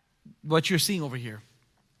what you're seeing over here.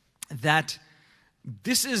 That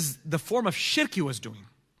this is the form of shirk he was doing.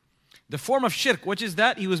 The form of shirk, which is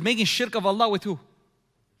that he was making shirk of Allah with who?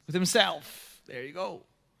 With himself. There you go.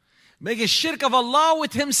 Making shirk of Allah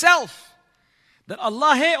with himself. That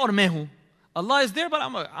Allah hai or main hu. Allah is there, but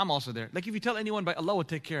I'm also there. Like if you tell anyone, but Allah will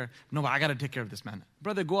take care. No, but I got to take care of this man.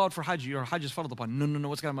 Brother, go out for Hajj. Your Hajj is fard upon. No,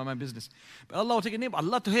 what's going on my business? But Allah will take a name.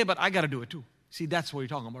 Allah to hey, but I got to do it too. See, that's what you're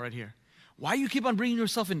talking about right here. Why you keep on bringing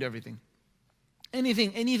yourself into everything?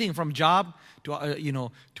 Anything from job to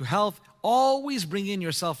to health, always bring in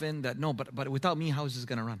yourself in that. No, but without me, how is this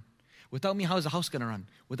going to run? Without me, how is the house going to run?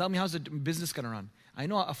 Without me, how's the business going to run? I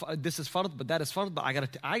know this is fard, but that is fard, but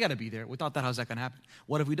I gotta be there. Without that, how's that going to happen?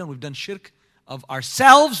 What have we done? We've done shirk of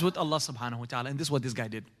ourselves with Allah subhanahu wa ta'ala, and this is what this guy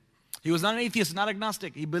did. He was not an atheist, not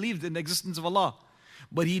agnostic. He believed in the existence of Allah,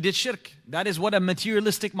 but he did shirk. That is what a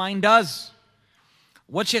materialistic mind does.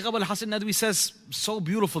 What Shaykh Abul Hasan Nadwi says so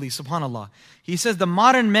beautifully, subhanAllah. He says the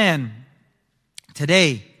modern man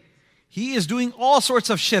today, he is doing all sorts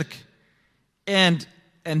of shirk. And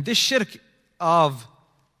this shirk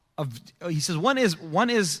he says one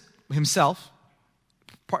is himself,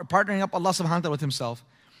 partnering up Allah subhanahu wa ta'ala with himself.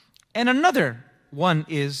 And another one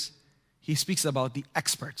is, he speaks about the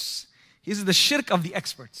experts. He says the shirk of the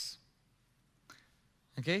experts.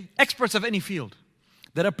 Okay? Experts of any field.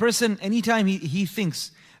 That a person, anytime he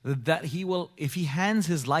thinks that he will, if he hands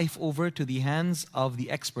his life over to the hands of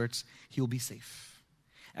the experts, he will be safe.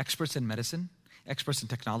 Experts in medicine, experts in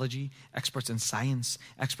technology, experts in science,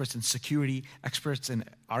 experts in security, experts in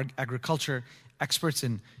agriculture, experts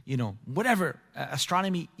in, whatever,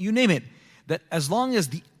 astronomy, you name it. That as long as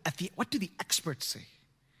what do the experts say?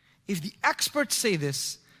 If the experts say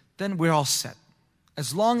this, then we're all set.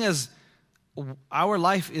 As long as our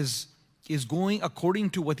life is going according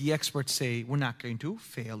to what the experts say, we're not going to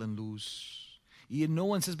fail and lose. No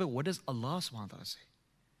one says, but what does Allah subhanahu wa ta'ala say?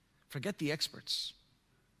 Forget the experts.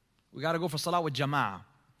 We got to go for salah with jama'ah.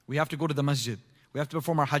 We have to go to the masjid. We have to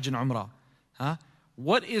perform our hajj and umrah. Huh?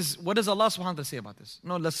 What does Allah subhanahu wa ta'ala say about this?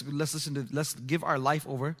 No, let's give our life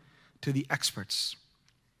over to the experts.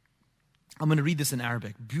 I'm going to read this in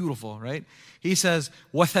Arabic. Beautiful, right? He says,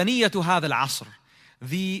 وَثَنِيَّةُ هَذَا الْعَصْرِ,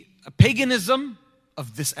 the paganism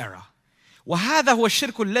of this era. وهذا هو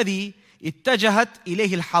الشرك الذي اتجهت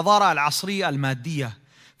إليه الحضارة العصرية المادية.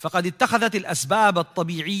 فقد اتخذت الأسباب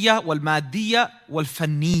الطبيعية والمادية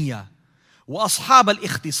والفنية وأصحاب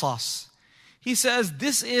الاختصاص. He says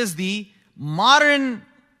this is the modern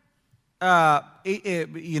paganism.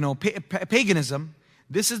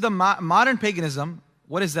 This is the modern paganism.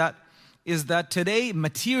 What is that? Is that today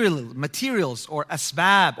materials or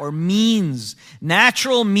asbab or means,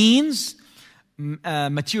 natural means,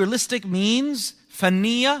 materialistic means,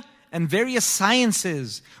 fanniya, and various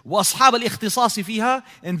sciences, وأصحاب الاختصاص فيها,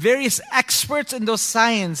 and various experts in those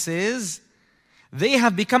sciences, they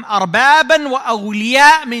have become أربابا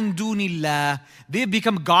وأولياء من دون الله. They've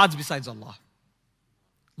become gods besides Allah.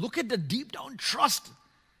 Look at the deep down trust.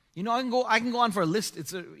 I can go on for a list.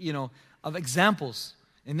 It's of examples.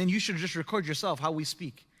 And then you should just record yourself how we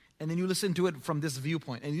speak. And then you listen to it from this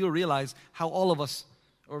viewpoint. And you'll realize how all of us,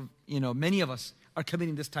 or many of us, are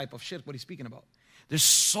committing this type of shirk, what he's speaking about. There's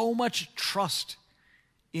so much trust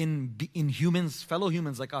in humans, fellow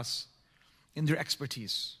humans like us, in their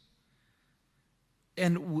expertise.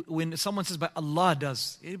 And when someone says, but Allah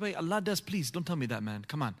does, anybody, Allah does, please, don't tell me that, man.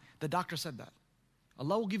 Come on. The doctor said that.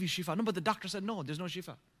 Allah will give you shifa. No, but the doctor said no, there's no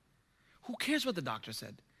shifa. Who cares what the doctor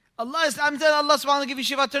said? I'm telling Allah subhanahu wa ta'ala give you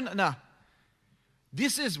shifa. Nah.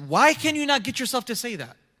 This is, why can you not get yourself to say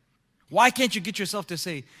that? Why can't you get yourself to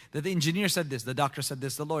say that the engineer said this, the doctor said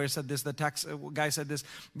this, the lawyer said this, the tax guy said this,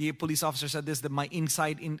 the police officer said this, that my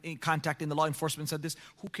inside in contact in the law enforcement said this?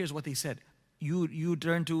 Who cares what they said? You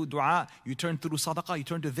turn to dua, you turn through sadaqah, you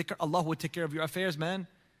turn to dhikr, Allah will take care of your affairs, man.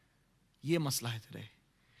 Ye maslaha today.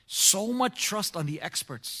 So much trust on the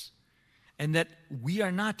experts. And that we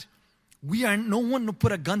are no one to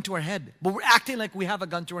put a gun to our head, but we're acting like we have a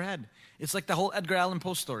gun to our head. It's like the whole Edgar Allan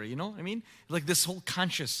Poe story, you know what I mean? Like this whole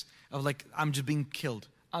conscious of like, I'm just being killed.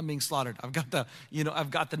 I'm being slaughtered. I've got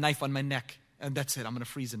the knife on my neck, and that's it. I'm going to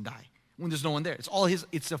freeze and die. When there's no one there.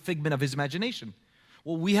 It's a figment of his imagination.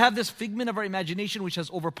 Well, we have this figment of our imagination which has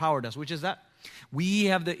overpowered us. Which is that?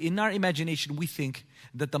 In our imagination, we think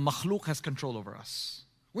that the makhluk has control over us.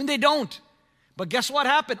 When they don't. But guess what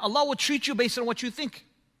happened? Allah will treat you based on what you think.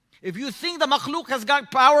 If you think the makhluk has got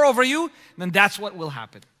power over you, then that's what will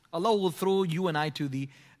happen. Allah will throw you and I to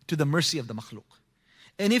the mercy of the makhluk.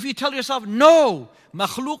 And if you tell yourself, no,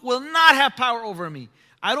 makhluk will not have power over me.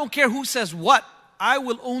 I don't care who says what. I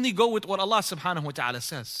will only go with what Allah subhanahu wa ta'ala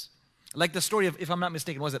says. Like the story of, if I'm not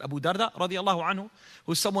mistaken, was it Abu Darda radiallahu anhu,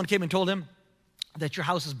 who someone came and told him that your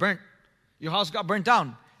house is burnt. Your house got burnt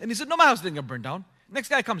down. And he said, no, my house didn't get burnt down. Next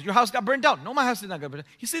guy comes, your house got burnt down. No, my house did not get burnt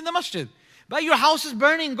down. He said in the masjid, but your house is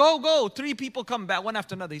burning, go. 3 people come back, one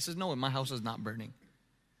after another. He says, no, my house is not burning.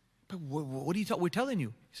 But what are you we're telling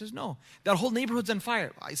you? He says, no, that whole neighborhood's on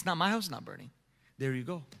fire. It's not, my house is not burning. There you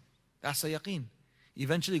go. That's a yaqeen.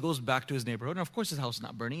 Eventually goes back to his neighborhood, and of course his house is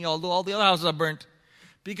not burning, although all the other houses are burnt.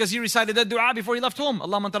 Because he recited that dua before he left home.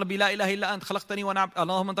 Allahumma anta rabbi la ilaha illa ant khalaqtani wa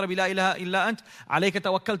Allahumma anta rabbi la ilaha illa ant alayka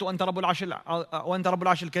tawakkaltu anta rabbul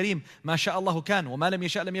arshil kareem ma sha Allahu kan wa ma lam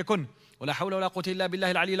yasha lam yakun wa la hawla wa la quwwata illa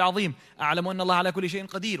billahi al-ali al-azim a'lamu anna Allah ala kulli shay'in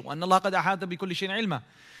qadir wa anna Allah qad ahata bi kulli shay'in ilma.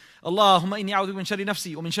 Allahumma inni a'udhu min sharri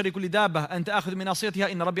nafsi wa min sharri kulli dabba anta akhudhu min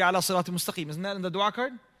nasiyatiha inna rabbi ala siratin mustaqim. Isn't that in the dua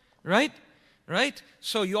card? Right?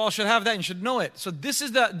 So you all should have that and should know it. So this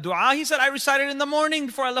is the dua. He said, I recited in the morning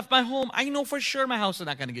before I left my home. I know for sure my house is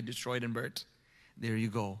not going to get destroyed and burnt. There you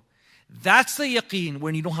go. That's the yaqeen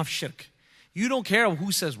when you don't have shirk. You don't care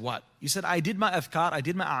who says what. You said, I did my adhkar, I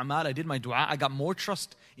did my a'mal, I did my dua. I got more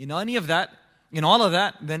trust in any of that, in all of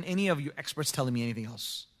that, than any of you experts telling me anything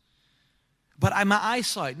else. But my eyes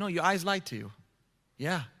saw it. No, your eyes lied to you.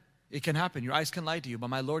 Yeah. It can happen. Your eyes can lie to you, but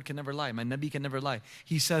my Lord can never lie. My Nabi can never lie.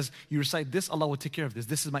 He says, you recite this, Allah will take care of this.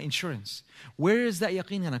 This is my insurance. Where is that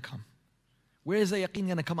yaqeen going to come? Where is that yaqeen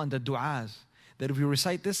going to come on the du'as? That if we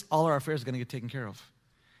recite this, all our affairs are going to get taken care of.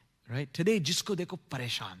 Right? Today, jisko deko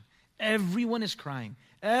pareshan. Everyone is crying.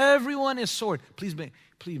 Everyone is sore. Please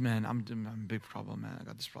man, I'm a big problem, man. I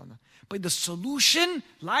got this problem. But the solution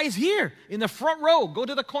lies here in the front row. Go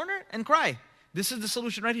to the corner and cry. This is the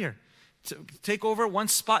solution right here. Take over one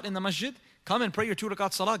spot in the masjid. Come and pray your 2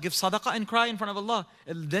 rakat salah. Give sadaqah and cry in front of Allah.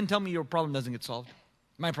 And then tell me your problem doesn't get solved.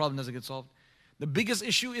 My problem doesn't get solved. The biggest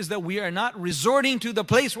issue is that we are not resorting to the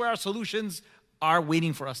place where our solutions are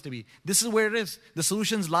waiting for us to be. This is where it is. The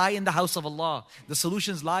solutions lie in the house of Allah. The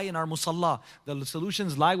solutions lie in our musalla. The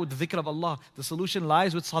solutions lie with the dhikr of Allah. The solution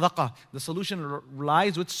lies with sadaqah. The solution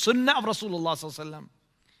lies with sunnah of Rasulullah sallallahu alaihi wasallam.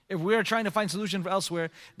 If we are trying to find solution for elsewhere,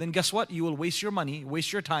 then guess what? You will waste your money,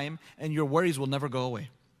 waste your time, and your worries will never go away.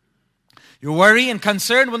 Your worry and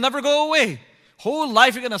concern will never go away. Whole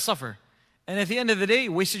life you're going to suffer. And at the end of the day,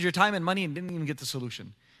 you wasted your time and money and didn't even get the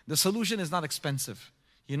solution. The solution is not expensive.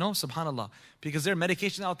 You know, subhanAllah. Because there are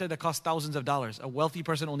medications out there that cost thousands of dollars. A wealthy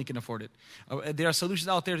person only can afford it. There are solutions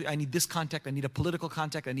out there. I need this contact. I need a political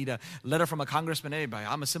contact. I need a letter from a congressman. Hey,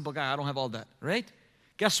 I'm a simple guy. I don't have all that. Right?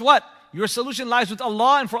 Guess what? Your solution lies with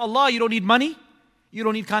Allah. And for Allah, you don't need money. You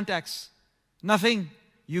don't need contacts. Nothing.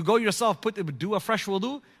 You go yourself, do a fresh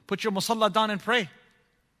wudu, put your musalla down and pray.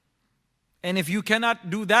 And if you cannot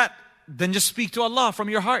do that, then just speak to Allah from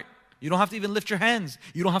your heart. You don't have to even lift your hands.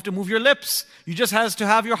 You don't have to move your lips. You just have to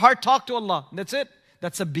have your heart talk to Allah. That's it.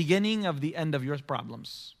 That's the beginning of the end of your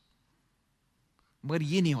problems.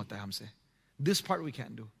 This part we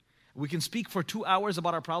can't do. We can speak for 2 hours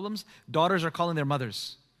about our problems. Daughters are calling their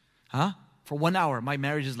mothers. For 1 hour, my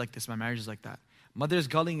marriage is like this, my marriage is like that. Mother is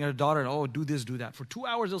calling her daughter, oh, do this, do that. For 2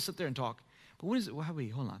 hours, they'll sit there and talk. But what is it?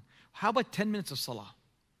 Wait, hold on. How about 10 minutes of salah?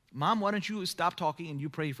 Mom, why don't you stop talking and you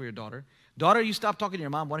pray for your daughter? Daughter, you stop talking to your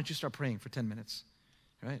mom. Why don't you start praying for 10 minutes?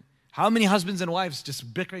 Right? How many husbands and wives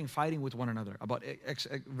just bickering, fighting with one another about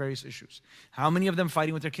various issues? How many of them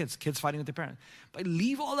fighting with their kids? Kids fighting with their parents? But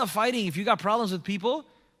leave all the fighting. If you got problems with people,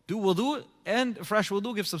 do wudu and fresh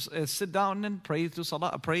wudu. Give some, sit down and pray to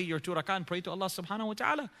salah. Pray your 2 rak'ah and pray to Allah subhanahu wa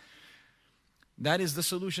ta'ala. That is the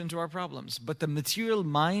solution to our problems. But the material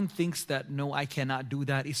mind thinks that, no, I cannot do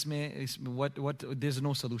that. There's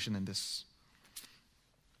no solution in this.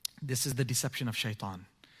 This is the deception of shaitan.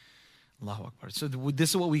 Allahu Akbar. So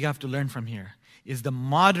this is what we have to learn from here, is the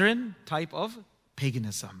modern type of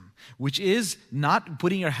paganism, which is not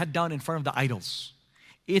putting your head down in front of the idols.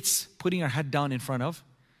 It's putting our head down in front of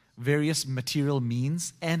various material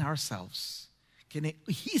means and ourselves.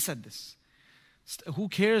 He said this. Who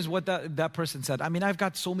cares what that person said? I mean, I've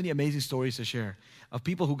got so many amazing stories to share of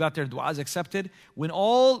people who got their du'as accepted when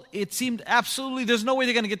it seemed absolutely, there's no way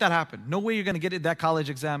they're going to get that happen. No way you're going to get that college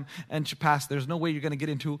exam and pass. There's no way you're going to get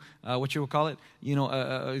into, what you would call it,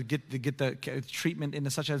 get the treatment in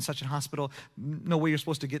such and such a hospital. No way you're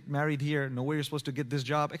supposed to get married here. No way you're supposed to get this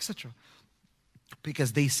job, etc.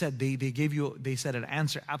 Because they said, they said an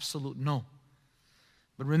answer, absolute no.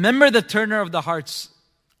 But remember the turner of the hearts.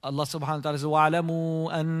 Allah subhanahu wa ta'ala says,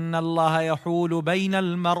 وَعْلَمُوا أَنَّ اللَّهَ يَحُولُ بَيْنَ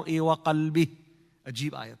الْمَرْءِ وَقَلْبِهِ.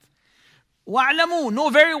 Ajib ayat. وَعْلَمُوا, know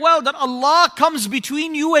very well that Allah comes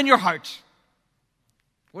between you and your heart.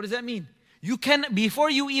 What does that mean? You can, before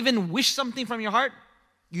you even wish something from your heart,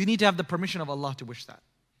 you need to have the permission of Allah to wish that.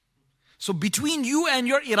 So between you and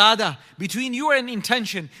your irada, between you and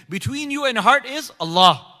intention, between you and heart is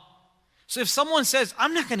Allah. So if someone says,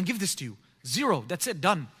 I'm not going to give this to you, 0, that's it,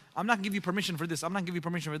 done. I'm not going to give you permission for this. I'm not going to give you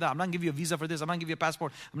permission for that. I'm not going to give you a visa for this. I'm not going to give you a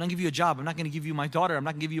passport. I'm not going to give you a job. I'm not going to give you my daughter. I'm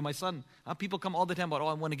not going to give you my son. People come all the time about,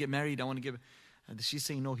 I want to get married. I want to give. She's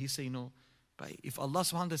saying no. He's saying no. But if Allah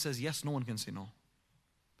subhanahu wa ta'ala says yes, no one can say no.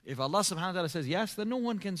 If Allah subhanahu wa ta'ala says yes, then no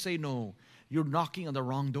one can say no. You're knocking on the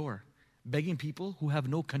wrong door. Begging people who have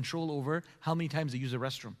no control over how many times they use the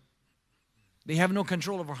restroom. They have no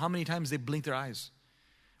control over how many times they blink their eyes.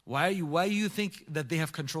 Why do you think that they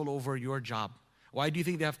have control over your job? Why do you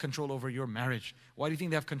think they have control over your marriage? Why do you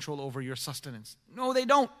think they have control over your sustenance? No, they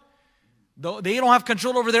don't. They don't have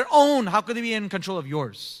control over their own. How could they be in control of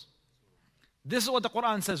yours? This is what the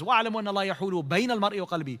Quran says. وَعْلَمُ أَنَّ اللَّهَ يَحُولُ بَيْنَ الْمَرْءِ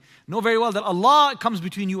وَقَلْبِهِ. Know very well that Allah comes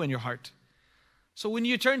between you and your heart. So when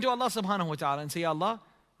you turn to Allah subhanahu wa ta'ala and say, Ya Allah,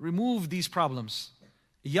 remove these problems.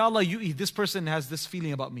 Ya Allah, this person has this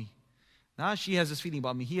feeling about me. She has this feeling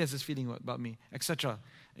about me. He has this feeling about me, etc.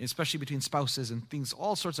 Especially between spouses and things.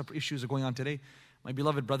 All sorts of issues are going on today. My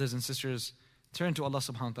beloved brothers and sisters, turn to Allah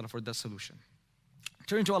subhanahu wa ta'ala for that solution.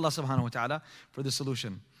 Turn to Allah subhanahu wa ta'ala for the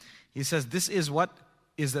solution. He says, this is what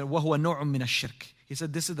is that وَهُوَ نوع من الشرك. He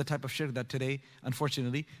said this is the type of shirk that today,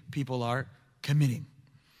 unfortunately, people are committing.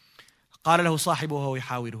 قال له صاحبه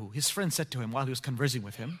ويحاوره. His friend said to him while he was conversing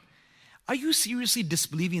with him, are you seriously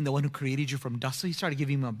disbelieving the one who created you from dust? So he started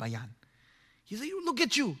giving him a bayan. He said, look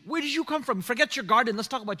at you. Where did you come from? Forget your garden. Let's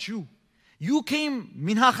talk about you. You came,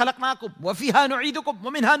 منها خلقناكم وفيها نعيدكم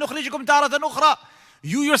ومنها نخرجكم تارة أخرى.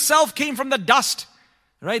 You yourself came from the dust.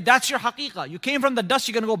 Right? That's your haqiqah. You came from the dust,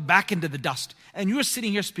 you're going to go back into the dust. And you're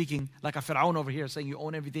sitting here speaking like a Fir'aun over here, saying you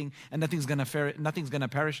own everything and nothing's going to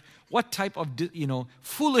perish. What type of,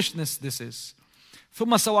 foolishness this is. ثُمَّ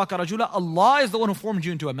سَوَاكَ رَجُولًا. Allah is the one who formed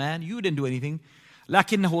you into a man. You didn't do anything.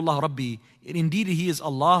 لَكِنَّهُ اللَّهُ رَبِّي. Indeed, He is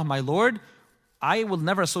Allah, my Lord. I will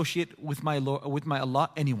never associate with my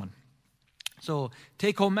Allah anyone. So,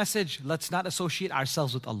 take home message, let's not associate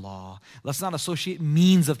ourselves with Allah. Let's not associate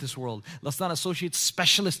means of this world. Let's not associate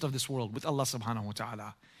specialists of this world with Allah subhanahu wa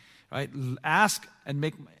ta'ala. Right? Ask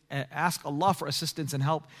Allah for assistance and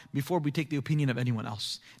help before we take the opinion of anyone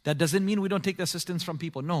else. That doesn't mean we don't take the assistance from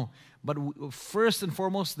people. No. But first and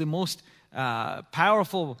foremost, the most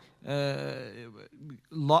powerful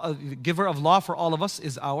giver of law for all of us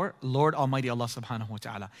is our Lord Almighty Allah subhanahu wa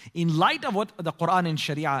ta'ala. In light of what the Quran and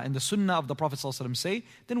Sharia and the Sunnah of the Prophet sallallahu alaihi wasallam say,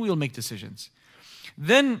 then we will make decisions.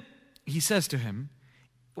 Then he says to him,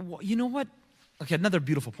 you know what? Okay, another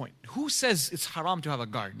beautiful point. Who says it's haram to have a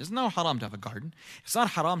garden? It's not haram to have a garden. It's not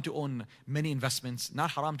haram to own many investments. Not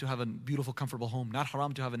haram to have a beautiful, comfortable home. Not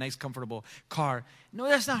haram to have a nice, comfortable car. No,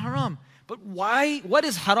 that's not haram. But why? What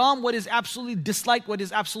is haram? What is absolutely disliked? What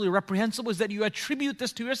is absolutely reprehensible is that you attribute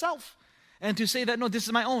this to yourself. And to say that, no, this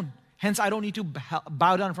is my own. Hence, I don't need to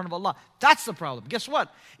bow down in front of Allah. That's the problem. Guess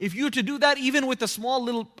what? If you were to do that, even with a small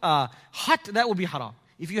little hut, that would be haram.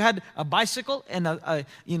 If you had a bicycle and a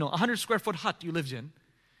 100 square foot hut you lived in,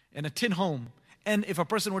 and a tin home, and if a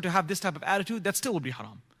person were to have this type of attitude, that still would be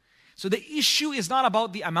haram. So the issue is not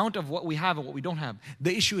about the amount of what we have and what we don't have.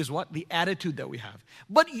 The issue is what? The attitude that we have.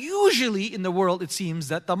 But usually in the world, it seems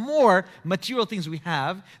that the more material things we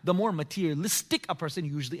have, the more materialistic a person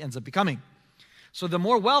usually ends up becoming. So the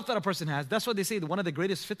more wealth that a person has, that's what they say, one of the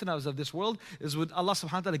greatest fitnas of this world is when Allah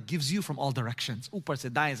subhanahu wa ta'ala gives you from all directions. Upar se,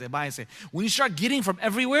 daye se, baye se. When you start getting from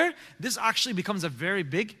everywhere, this actually becomes a very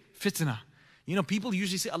big fitna. People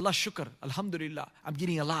usually say, Allah shukr, alhamdulillah, I'm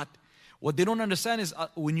getting a lot. What they don't understand is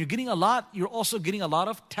when you're getting a lot, you're also getting a lot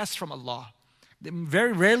of tests from Allah.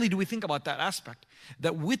 Very rarely do we think about that aspect.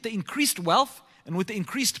 That with the increased wealth, and with the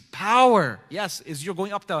increased power, yes, as you're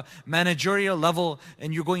going up the managerial level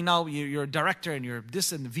and you're going now, you're a director and you're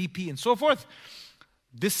this and VP and so forth.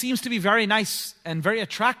 This seems to be very nice and very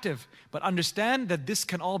attractive. But understand that this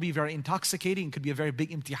can all be very intoxicating. It could be a very big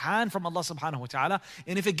imtihan from Allah subhanahu wa ta'ala.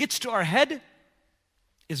 And if it gets to our head,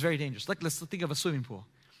 it's very dangerous. Like let's think of a swimming pool.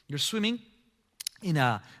 You're swimming in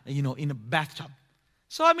a bathtub.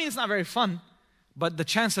 So it's not very fun, but the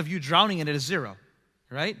chance of you drowning in it is zero,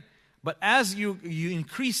 right? But as you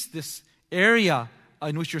increase this area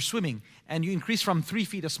in which you're swimming, and you increase from 3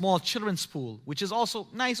 feet, a small children's pool, which is also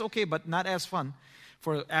nice, okay, but not as fun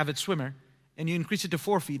for an avid swimmer, and you increase it to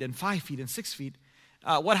 4 feet and 5 feet and 6 feet,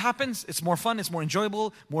 what happens? It's more fun, it's more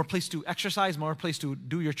enjoyable, more place to exercise, more place to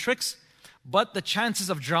do your tricks, but the chances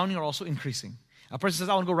of drowning are also increasing. A person says,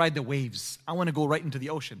 I want to go ride the waves. I want to go right into the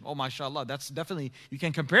ocean. Oh, mashallah, that's definitely, you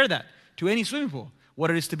can compare that to any swimming pool. What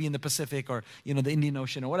it is to be in the Pacific or the Indian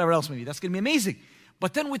Ocean or whatever else maybe. That's going to be amazing.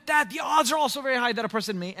 But then with that, the odds are also very high that a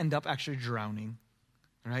person may end up actually drowning.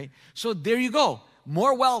 Right? So there you go.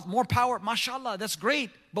 More wealth, more power, mashallah, that's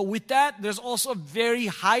great. But with that, there's also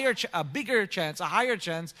a bigger chance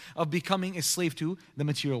of becoming a slave to the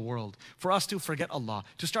material world. For us to forget Allah,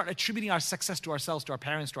 to start attributing our success to ourselves, to our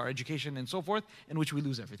parents, to our education, and so forth, in which we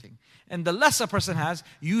lose everything. And the less a person has,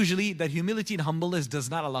 usually that humility and humbleness does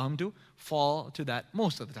not allow him to fall to that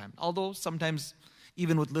most of the time. Although sometimes,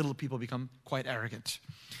 even with little people, become quite arrogant.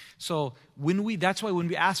 So that's why when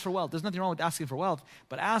we ask for wealth, there's nothing wrong with asking for wealth,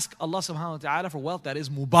 but ask Allah subhanahu wa ta'ala for wealth that is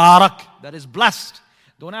mubarak, that is blessed.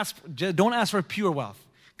 Don't ask for pure wealth,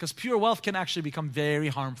 because pure wealth can actually become very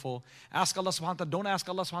harmful. Ask Allah subhanahu wa ta'ala, don't ask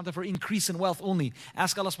Allah subhanahu wa ta'ala for increase in wealth only.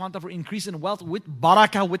 Ask Allah subhanahu wa ta'ala for increase in wealth with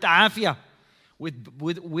barakah, with afiyah. With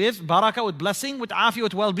barakah, with blessing, with afiyah,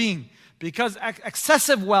 with well-being. Because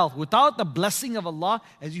excessive wealth without the blessing of Allah,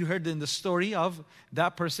 as you heard in the story of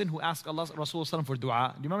that person who asked Allah Rasulullah for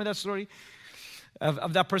dua. Do you remember that story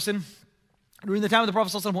of that person? During the time of the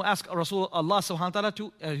Prophet ﷺ, who asked Allah subhanahu wa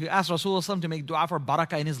ta'ala he asked Rasulullah to make dua for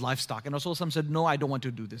barakah in his livestock. And Rasulullah said, no, I don't want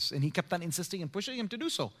to do this. And he kept on insisting and pushing him to do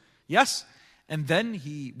so. Yes? And then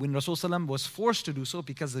when Rasulullah was forced to do so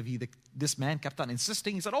because of this man kept on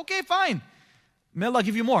insisting, he said, okay, fine. May Allah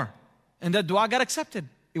give you more. And that dua got accepted.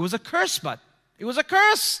 It was a curse, but it was a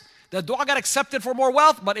curse. The dua got accepted for more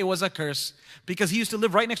wealth, but it was a curse. Because he used to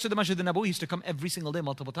live right next to the Masjid al-Nabawi. He used to come every single day,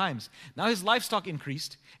 multiple times. Now his livestock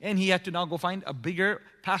increased, and he had to now go find a bigger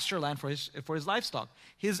pasture land for his livestock.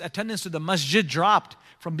 His attendance to the masjid dropped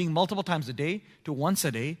from being multiple times a day to once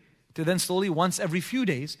a day, to then slowly once every few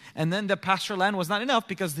days. And then the pasture land was not enough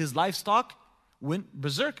because his livestock went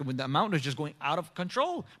berserk. When the amount was just going out of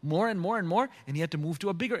control, more and more and more, and he had to move to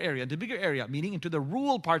a bigger area, meaning into the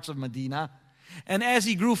rural parts of Medina. And as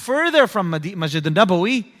he grew further from Masjid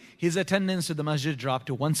al-Nabawi, his attendance to the masjid dropped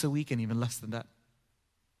to once a week and even less than that.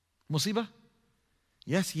 Musibah?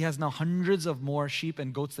 Yes, he has now hundreds of more sheep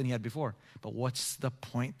and goats than he had before. But what's the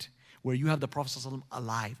point where you have the Prophet ﷺ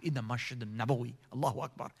alive in the Masjid al-Nabawi? Allahu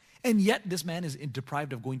Akbar. And yet this man is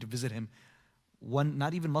deprived of going to visit him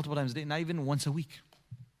not even multiple times a day, not even once a week.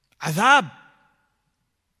 Adhab.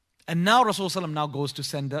 And now Rasulullah now goes to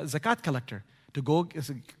send a zakat collector to go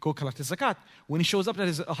collect his zakat. When he shows up at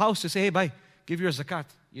his house to say, hey, bhai, give your zakat,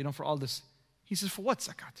 for all this. He says, for what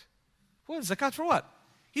zakat? What, zakat for what?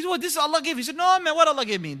 He said, well, this Allah gave. He said, no, man, what Allah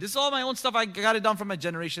gave me? This is all my own stuff. I got it down from my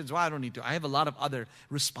generations. Well, I don't need to. I have a lot of other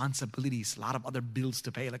responsibilities, a lot of other bills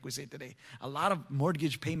to pay, like we say today. A lot of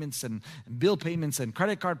mortgage payments and bill payments and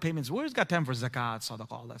credit card payments. Where's got time for zakat,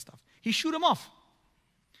 sadaqah, all that stuff? He shoot him off.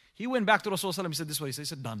 He went back to Rasulullah. He said this way. He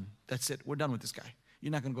said, done. That's it. We're done with this guy.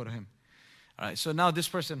 You're not going to go to him. All right, so now this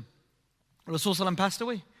person, Rasulullah passed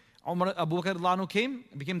away. Abu Bakr al-Anhu came,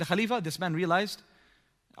 became the Khalifa. This man realized,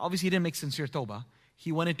 obviously he didn't make sincere tawbah.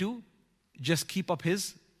 He wanted to just keep up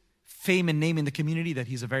his fame and name in the community that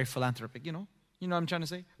he's a very philanthropic, You know what I'm trying to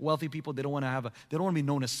say? Wealthy people, they don't want to be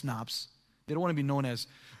known as snobs. They don't want to be known as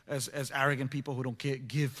arrogant people who don't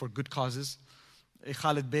give for good causes.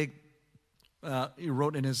 Khalid Beg, he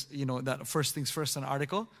wrote in his, that First Things First an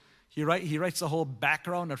article. He writes the whole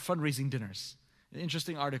background of fundraising dinners. An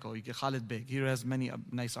interesting article. You get Khalid Beg. He has many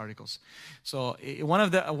nice articles. So one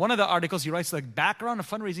of the articles, he writes the background of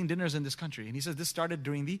fundraising dinners in this country. And he says this started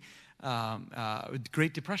during the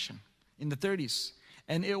Great Depression in the 30s.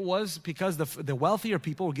 And it was because the wealthier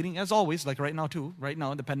people were getting, as always, like right now too. Right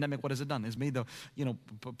now, the pandemic, what has it done? It's made the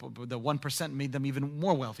 1% made them even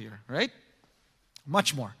more wealthier, right?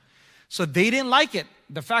 Much more. So they didn't like it.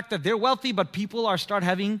 The fact that they're wealthy, but people start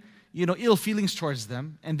having ill feelings towards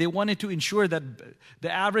them, and they wanted to ensure that the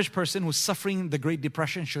average person who's suffering the Great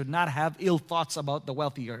Depression should not have ill thoughts about the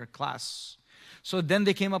wealthier class. So then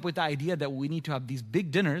they came up with the idea that we need to have these big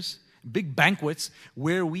dinners, big banquets,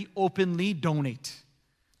 where we openly donate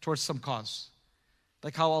towards some cause.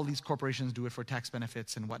 Like how all these corporations do it for tax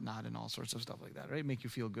benefits and whatnot and all sorts of stuff like that, right? Make you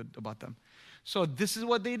feel good about them. So this is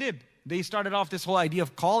what they did. They started off this whole idea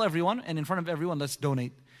of call everyone, and in front of everyone, let's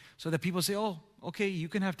donate. So that people say, oh, okay, you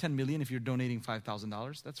can have 10 million if you're donating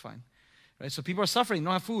 $5,000. That's fine. Right? So people are suffering,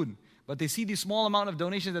 don't have food. But they see the small amount of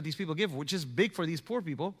donations that these people give, which is big for these poor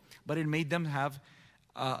people, but it made them have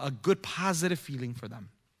a good, positive feeling for them.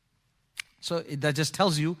 So that just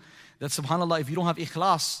tells you that, subhanAllah, if you don't have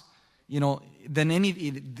ikhlas, then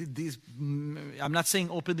I'm not saying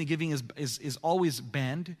openly giving is always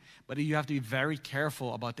banned, but you have to be very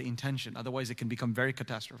careful about the intention. Otherwise, it can become very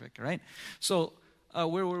catastrophic, right? So,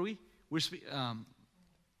 where were we? What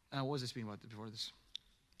was I speaking about before this?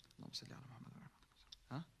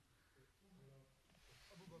 Huh?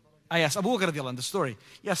 Yes, Abu Bakr radiallahu anhu, the story.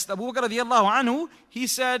 Yes, Abu Bakr radiallahu anhu, he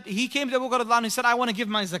came to Abu Bakr radiallahu anhu, he said, I want to give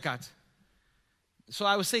my zakat. So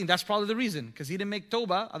I was saying that's probably the reason, because he didn't make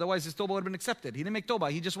tawbah, otherwise his tawbah would have been accepted. He didn't make tawbah,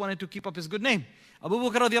 he just wanted to keep up his good name. Abu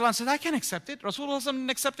Bakr radiallahu anhu said, I can't accept it. Rasulullah didn't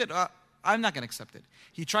accept it. I'm not going to accept it.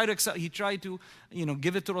 He tried to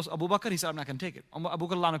give it to Abu Bakr. He said, I'm not going to take it. Abu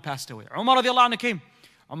Bakr passed away. Umar radiallahu anhu came.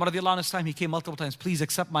 Umar radiallahu anhu's time, he came multiple times. Please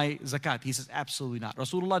accept my zakat. He says, absolutely not.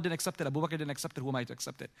 Rasulullah didn't accept it. Abu Bakr didn't accept it. Who am I to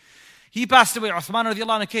accept it? He passed away. Uthman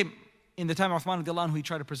radiallahu anhu came. In the time of Uthman radiallahu anhu, he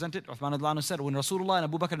tried to present it. Uthman radiallahu anhu said, when Rasulullah and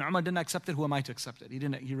Abu Bakr and Umar didn't accept it, who am I to accept it?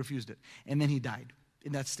 He refused it. And then he died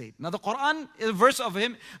in that state. Now the Quran, a verse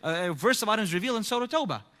about him is revealed in Surah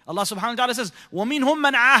Tawbah. Allah subhanahu wa ta'ala says, وَمِنْهُمْ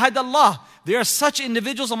مَنْ عَاهَدَ اللَّهِ There are such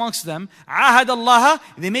individuals amongst them, عَاهَدَ اللَّهَ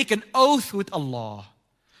They make an oath with Allah.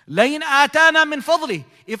 لَيْنْ آتَانَا مِنْ فَضْلِهِ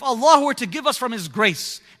If Allah were to give us from His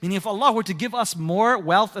grace, meaning if Allah were to give us more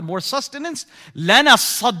wealth and more sustenance,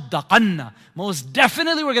 لَنَصَدَّقَنَّ Most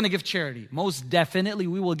definitely we're going to give charity. Most definitely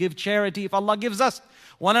we will give charity if Allah gives us.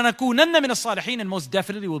 وَلَنَكُونَنَّ مِنَ الصَّالِحِينَ And most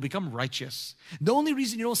definitely we'll become righteous. The only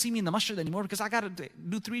reason you don't see me in the masjid anymore because I got to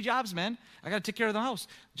do 3 jobs, man. I got to take care of the house.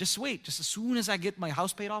 Just wait. Just as soon as I get my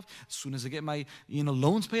house paid off, as soon as I get my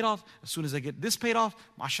loans paid off, as soon as I get this paid off,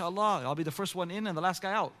 mashallah, I'll be the first one in and the last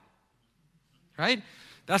guy out. Right?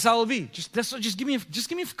 That's how it'll be. Just give me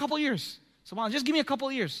a couple years. SubhanAllah, just give me a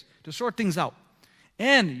couple years to sort things out.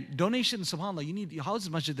 And donation, SubhanAllah, you need, how is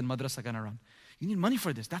masjid and madrasa gonna run? You need money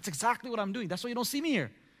for this. That's exactly what I'm doing. That's why you don't see me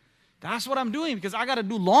here. That's what I'm doing, because I got to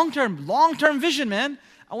do long-term vision, man.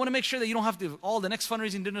 I want to make sure that you don't have to, all the next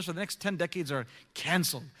fundraising dinners for the next 10 decades are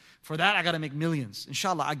canceled. For that, I got to make millions.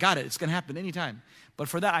 Inshallah, I got it. It's going to happen anytime. But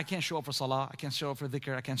for that, I can't show up for salah. I can't show up for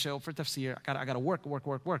dhikr. I can't show up for tafsir. I got to work.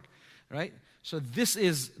 Right? So this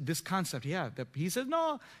is this concept. Yeah, that he said,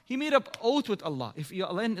 no, he made an oath with Allah. If you,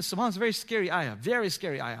 and SubhanAllah, it's a very scary ayah. Very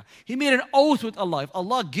scary ayah. He made an oath with Allah. If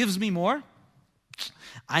Allah gives me more,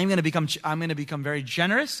 I'm going to become very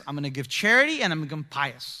generous. I'm going to give charity, and I'm going to become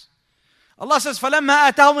pious. Allah says,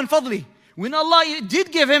 فَلَمَّا آتَاهُ مِنْ فَضْلِهِ. When Allah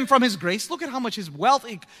did give him from His grace, look at how much his wealth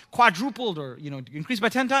quadrupled, or increased by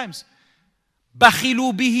 10 times.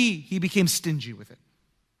 بَخِلُوا بِهِ. He became stingy with it.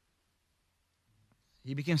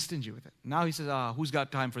 Now he says, who's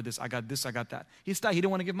got time for this? I got this, I got that. He didn't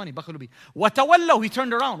want to give money. بَخِلُوا بِهِ. وَتَوَلَّوْا. He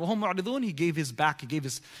turned around. وَهُمْ مُعْرِضُونَ. He gave his back. He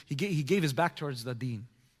gave his back towards the deen.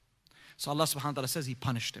 So Allah subhanahu wa ta'ala says He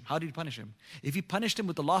punished him. How did He punish him? If He punished him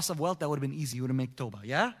with the loss of wealth, that would have been easy. He would have made tawbah,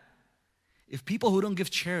 yeah? If people who don't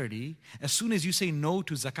give charity, as soon as you say no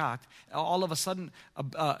to zakat, all of a sudden,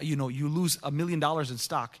 you lose $1 million in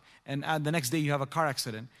stock, and the next day you have a car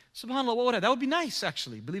accident. SubhanAllah, what would that? That would be nice,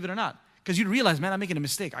 actually, believe it or not. Because you'd realize, man, I'm making a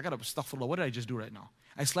mistake. I got to astaghfirullah. What did I just do right now?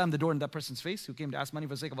 I slammed the door in that person's face who came to ask money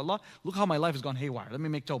for the sake of Allah. Look how my life has gone haywire. Let me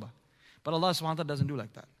make tawbah. But Allah subhanahu wa ta'ala doesn't do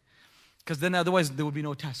like that. Because then otherwise there would be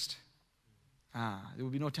no test. There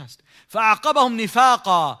will be no test. فَعَقَبَهُمْ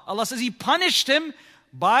نِفَاقًا. Allah says He punished him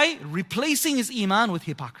by replacing his iman with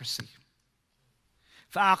hypocrisy.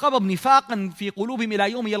 فَعَقَبَهُمْ نِفَاقًا فِي قُلُوبِهِمْ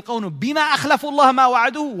إِلَى يَوْمِ يَلْقَوْنَهُ بِمَا أَخْلَفُوا اللَّهَ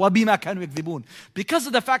مَا وَعَدُوهُ وَبِمَا كَانُوا يَكْذِبُونَ. Because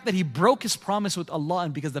of the fact that he broke his promise with Allah,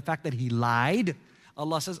 and because of the fact that he lied,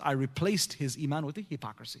 Allah says, I replaced his iman with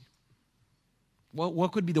hypocrisy.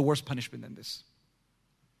 What could be the worst punishment than this?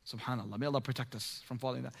 SubhanAllah. May Allah protect us from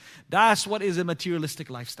following that. That's what is a materialistic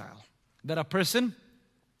lifestyle. That a person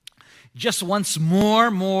just wants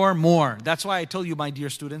more. That's why I tell you, my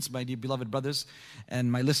dear students, my dear beloved brothers,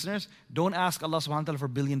 and my listeners, don't ask Allah subhanahu wa ta'ala for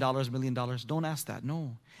 $1 billion, $1 million. Don't ask that.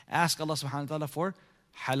 No. Ask Allah subhanahu wa ta'ala for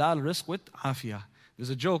halal rizq with afiyah.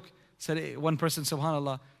 There's a joke. Said one person,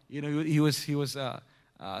 subhanAllah, he was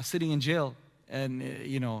sitting in jail, and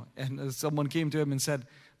and someone came to him and said,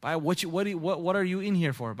 Bhai, what are you in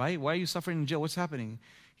here for? Bhai, why are you suffering in jail? What's happening?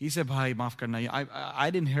 He said, Bhai, maaf karna. I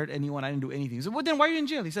didn't hurt anyone. I didn't do anything. He said, well, then why are you in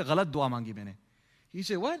jail? He said, Galat dua mangi maine. He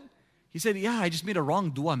said, what? He said, yeah, I just made a wrong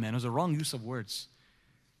dua, man. It was a wrong use of words.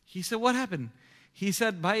 He said, what happened? He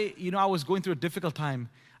said, Bhai, I was going through a difficult time.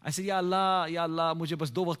 I said, Ya Allah, mujhe bas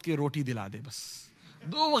 2 waqt ki roti dila de, bas.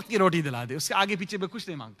 2 waqt ki roti dila de. Uske aage piche mein kuch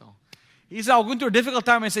nahi mangta hu. He said, I was going through a difficult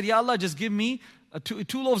time. I said, Ya Allah, just give me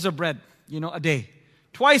 2 loaves of bread, a day.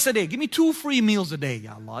 Twice a day. Give me 2 free meals a day,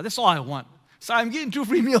 Ya Allah. That's all I want. So I'm getting 2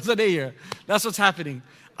 free meals a day here. That's what's happening.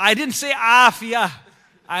 I didn't say afiyah.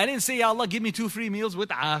 I didn't say, Ya Allah, give me 2 free meals with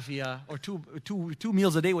afiyah. Or two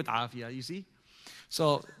meals a day with afiyah, you see?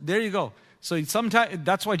 So there you go. So sometimes,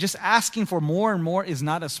 that's why just asking for more and more is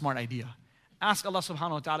not a smart idea. Ask Allah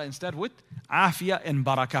subhanahu wa ta'ala instead with afiyah and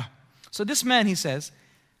barakah. So this man, he says,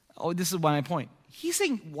 this is my point. He's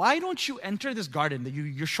saying, why don't you enter this garden?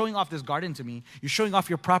 You're showing off this garden to me. You're showing off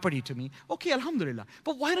your property to me. Okay, alhamdulillah.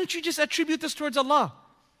 But why don't you just attribute this towards Allah?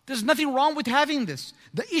 There's nothing wrong with having this.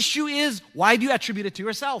 The issue is, why do you attribute it to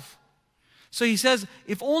yourself? So he says,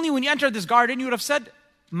 if only when you entered this garden, you would have said,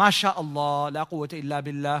 MashaAllah, la quwwata illa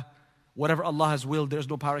billah. Whatever Allah has willed, there's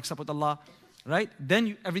no power except with Allah. Right?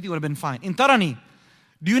 Then everything would have been fine. In Tarani,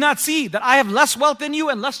 do you not see that I have less wealth than you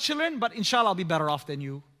and less children, but inshallah I'll be better off than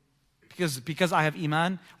you? Because I have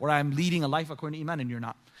iman, or I am leading a life according to iman, and you're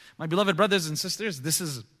not. My beloved brothers and sisters, this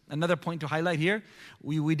is another point to highlight here.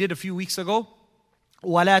 We did a few weeks ago.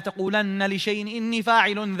 وَلَا تَقُولَنَّ لِشَيْءٍ إِنِّي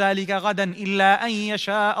فَاعِلٌ ذَلِكَ غَدًا إِلَّا أَن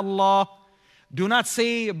يَشَاءَ اللَّهُ. Do not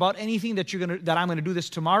say about anything that I'm going to do this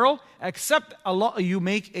tomorrow, except Allah. You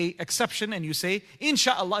make an exception and you say,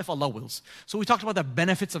 Insha'Allah, if Allah wills. So we talked about the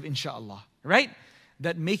benefits of Insha'Allah, right?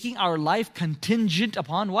 That making our life contingent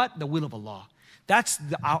upon what? The will of Allah. That's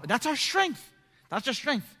our strength. That's our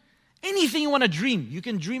strength. Anything you want to dream, you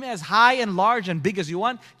can dream as high and large and big as you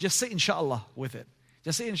want. Just say inshallah with it.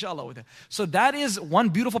 Just say inshallah with it. So that is one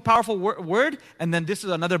beautiful, powerful word. And then this is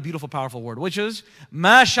another beautiful, powerful word, which is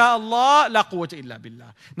MashaAllah la quwwata illa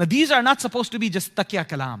billah. Now these are not supposed to be just taqiyya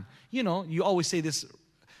kalam. You always say this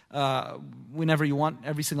whenever you want.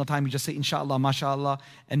 Every single time you just say inshallah, mashallah,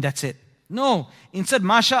 and that's it. No. Instead,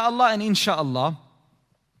 mashallah and inshallah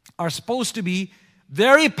are supposed to be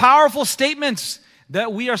very powerful statements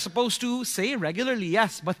that we are supposed to say regularly,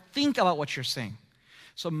 yes, but think about what you're saying.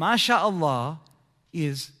 So, MashaAllah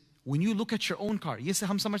is when you look at your own car. Yes,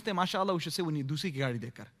 hum samajhte hain, MashaAllah, we should say when you दूसरी की गाड़ी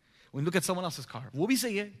देखकर. When you look at someone else's car, वो भी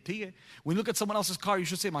सही है, ठीक है. When you look at someone else's car, you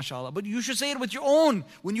should say MashaAllah. But you should say it with your own.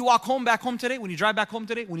 When you walk home, back home today, when you drive back home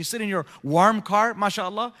today, when you sit in your warm car,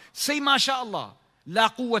 MashaAllah, say MashaAllah. La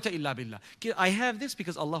quwwata illa billah. I have this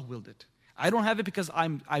because Allah willed it. I don't have it because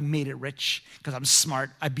I made it rich, because I'm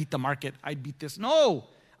smart, I beat the market, I beat this. No,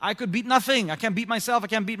 I could beat nothing. I can't beat myself, I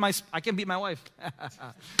can't beat my wife.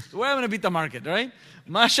 So where am I going to beat the market, right?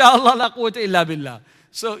 MashaAllah, la quwwata illa billah.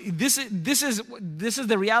 So this is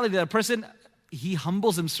the reality that a person, he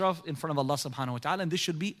humbles himself in front of Allah subhanahu wa ta'ala, and this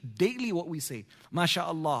should be daily what we say.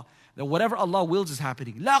 MashaAllah. That whatever Allah wills is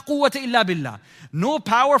happening. La quwwata illa billah. No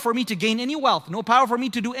power for me to gain any wealth, no power for me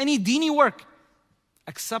to do any deeni work,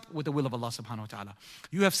 except with the will of Allah subhanahu wa ta'ala.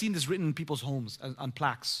 You have seen this written in people's homes on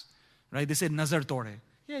plaques, right? They say Nazar Tore.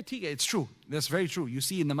 Yeah, it's true. That's very true. You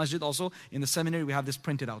see in the masjid also, in the seminary, we have this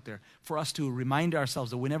printed out there for us to remind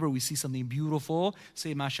ourselves that whenever we see something beautiful,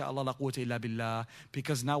 say MashaAllah la quwwata illa billah.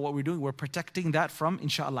 Because now what we're doing, we're protecting that from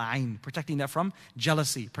inshallah ayn, protecting that from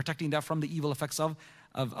jealousy, protecting that from the evil effects of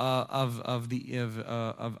ayn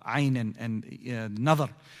and nadar.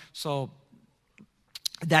 So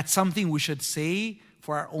that's something we should say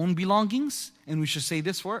for our own belongings, and we should say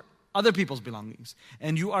this for other people's belongings.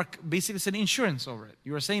 And you are basically saying insurance over it.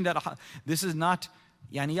 You are saying that this is not,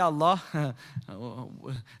 Yani ya Allah,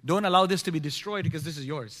 don't allow this to be destroyed because this is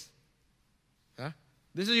yours. Huh?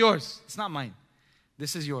 This is yours. It's not mine.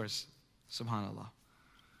 This is yours. Subhanallah.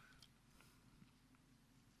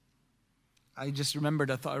 I just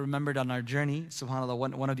remembered on our journey,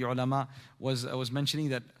 subhanAllah, one of the ulama was mentioning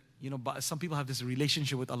that, some people have this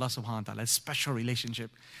relationship with Allah subhanahu wa ta'ala, a special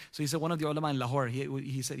relationship. So he said one of the ulama in Lahore,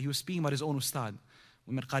 he said he was speaking about his own ustad,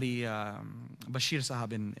 Qari Bashir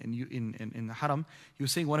Sahab in Haram. He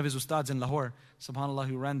was saying one of his ustads in Lahore, subhanAllah,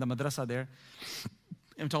 who ran the madrasa there,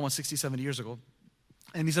 I'm talking about 60, 70 years ago.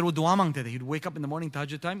 And he said, wo dua mangte the. He'd wake up in the morning,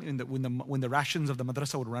 tahajjud time, when the rations of the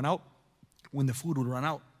madrasa would run out, when the food would run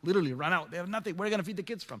out, literally run out. They have nothing. Where are you going to feed the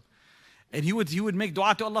kids from? And he would make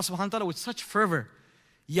dua to Allah subhanahu wa ta'ala with such fervor.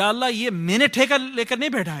 Ya Allah, ye maine theka lekar nahi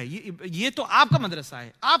baitha hai. Ye to aapka madrasa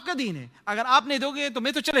hai. Aapka deen hai. Agar aap nahi doge, to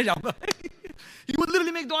main to chale jaunga. He would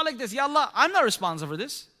literally make dua like this. Ya Allah, I'm not responsible for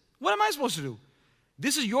this. What am I supposed to do?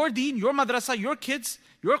 This is your deen, your madrasa, your kids,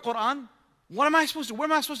 your Quran. What am I supposed to do? Where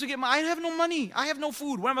am I supposed to get I have no money. I have no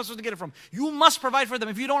food. Where am I supposed to get it from? You must provide for them.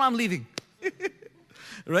 If you don't, I'm leaving.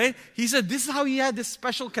 Right? He said this is how he had this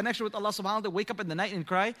special connection with Allah subhanahu wa ta'ala, wake up in the night and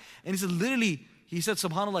cry. And he said literally, he said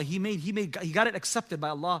subhanAllah, he got it accepted by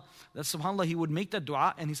Allah. That subhanAllah, he would make that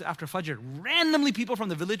dua, and he said after Fajr, randomly people from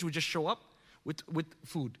the village would just show up with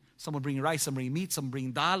food. Some would bring rice, some bring meat, some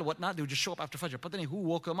bring dal, whatnot. They would just show up after Fajr. But then who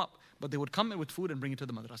woke them up? But they would come in with food and bring it to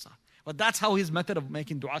the madrasa. But that's how his method of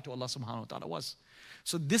making dua to Allah subhanahu wa ta'ala was.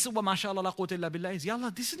 So this is what MashaAllah la quwwata illa billah is. Ya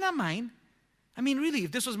Allah, this is not mine. I mean really,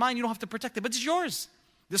 if this was mine, you don't have to protect it. But it's yours.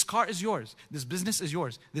 This car is yours. This business is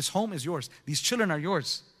yours. This home is yours. These children are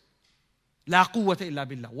yours. La quwwata illa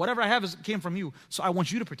billah. Whatever I have came from you, so I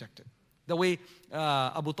want you to protect it. The way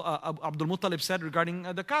Abdul Muttalib said regarding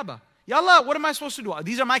the Kaaba. Ya Allah, what am I supposed to do?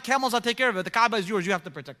 These are my camels, I'll take care of it. The Kaaba is yours, you have to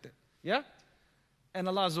protect it. Yeah? And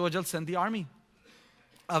Allah Azza wa Jal sent the army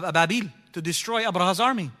of Ababil to destroy Abraha's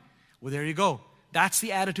army. Well, there you go. That's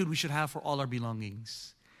the attitude we should have for all our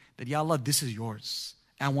belongings. That, Ya Allah, this is yours.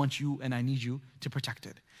 I want you and I need you to protect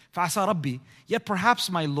it. فَعَسَى رَبِّي, yet perhaps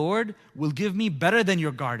my Lord will give me better than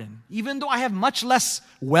your garden, even though I have much less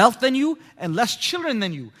wealth than you and less children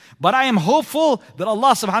than you. But I am hopeful that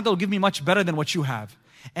Allah subhanahu wa ta'ala will give me much better than what you have.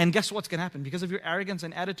 And guess what's going to happen? Because of your arrogance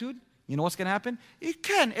and attitude, you know what's going to happen? It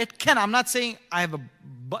can. I'm not saying I have a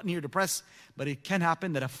button here to press, but it can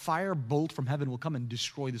happen that a fire bolt from heaven will come and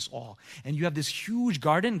destroy this all. And you have this huge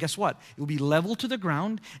garden, guess what? It will be level to the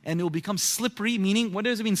ground and it will become slippery, meaning, what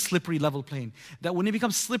does it mean slippery, level plain? That when it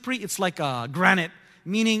becomes slippery, it's like granite,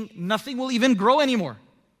 meaning nothing will even grow anymore.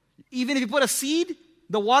 Even if you put a seed,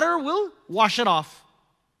 the water will wash it off.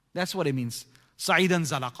 That's what it means. Sa'idan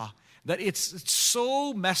zalaqa. That it's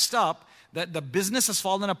so messed up that the business has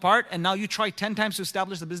fallen apart and now you try 10 times to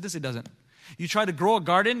establish the business, it doesn't. You try to grow a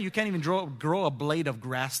garden, you can't even grow a blade of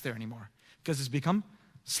grass there anymore because it's become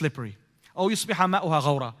slippery. Or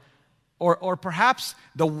perhaps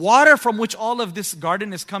the water from which all of this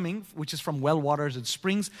garden is coming, which is from well waters and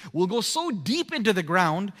springs, will go so deep into the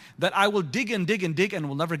ground that I will dig and dig and dig and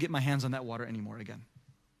will never get my hands on that water anymore again.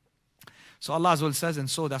 So Allah Azza wa Jalla says, and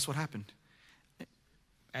so that's what happened.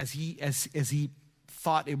 As he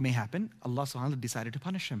thought it may happen, Allah subhanahu wa ta'ala decided to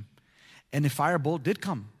punish him. And a firebolt did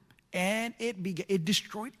come. And it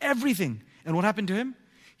destroyed everything. And what happened to him?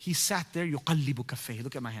 He sat there, يُقَلِّبُ كَفَّيْهِ.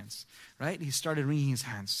 Look at my hands, right? He started wringing his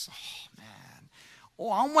hands. Oh, man. Oh,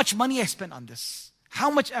 how much money I spent on this. How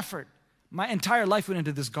much effort. My entire life went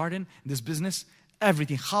into this garden, this business,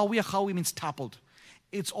 everything. Khawi means toppled.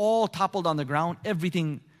 It's all toppled on the ground.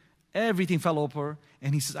 Everything fell over.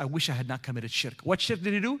 And he says, I wish I had not committed shirk. What shirk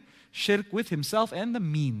did he do? Shirk with himself and the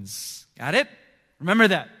means. Got it? Remember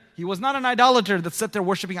that. He was not an idolater that sat there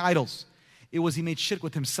worshiping idols. It was he made shirk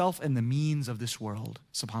with himself and the means of this world.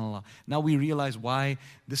 SubhanAllah. Now we realize why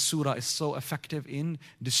this surah is so effective in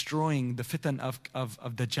destroying the fitan of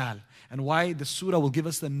Dajjal. And why the surah will give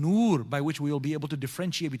us the nur by which we will be able to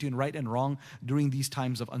differentiate between right and wrong during these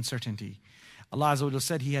times of uncertainty. Allah Azza wa Jalla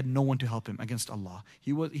said he had no one to help him against Allah.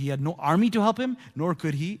 He had no army to help him, nor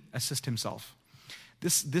could he assist himself.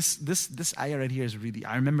 This ayah right here is really,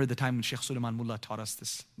 I remember the time when Shaykh Sulaiman Mullah taught us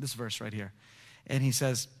this verse right here. And he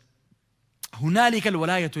says, هُنَالِكَ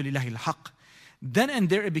الْوَلَايَةُ لِلَّهِ الْحَقِّ. Then and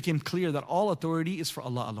there it became clear that all authority is for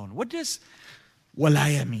Allah alone. What does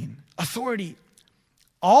walaya mean? Authority.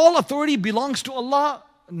 All authority belongs to Allah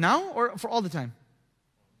now or for all the time?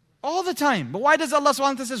 All the time. But why does Allah subhanahu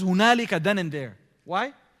wa ta'ala says هُنَالِكَ then and there?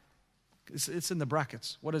 Why? It's in the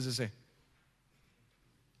brackets. What does it say?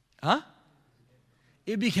 Huh?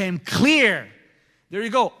 It became clear. There you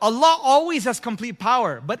go. Allah always has complete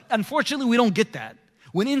power. But unfortunately we don't get that.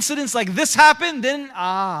 When incidents like this happen, then,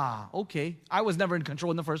 okay, I was never in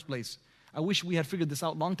control in the first place. I wish we had figured this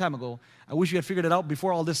out a long time ago. I wish we had figured it out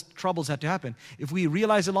before all this troubles had to happen. If we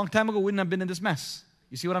realized it a long time ago, we wouldn't have been in this mess.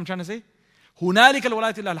 You see what I'm trying to say? هُنَالِكَ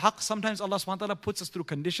الْوَلَايَةُ لِلَّهِ الْحَقِّ. Sometimes Allah subhanahu wa ta'ala puts us through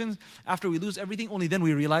conditions. After we lose everything, only then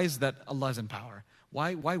we realize that Allah is in power.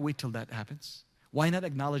 Why wait till that happens? Why not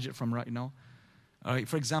acknowledge it from right now? All right,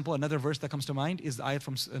 for example, another verse that comes to mind is the ayat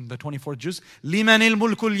from the 24th juz. لِمَنِ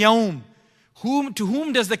الْمُلْكُ الْيَوْمِ. To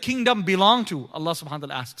whom does the kingdom belong to? Allah subhanahu wa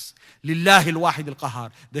ta'ala asks. لِلَّهِ الْوَاحِدِ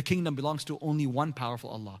الْقَهَارِ. The kingdom belongs to only one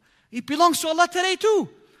powerful Allah. It belongs to Allah today too.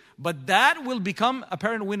 But that will become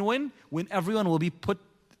apparent win-win when everyone will be put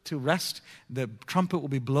to rest. The trumpet will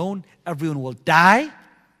be blown. Everyone will die.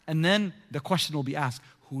 And then the question will be asked,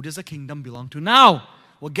 who does the kingdom belong to now?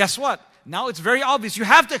 Well, guess what? Now it's very obvious. You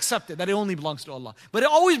have to accept it that it only belongs to Allah. But it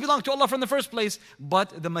always belonged to Allah from the first place.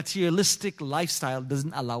 But the materialistic lifestyle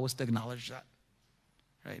doesn't allow us to acknowledge that.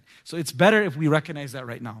 Right? So it's better if we recognize that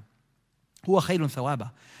right now. هُوَ خَيْرٌ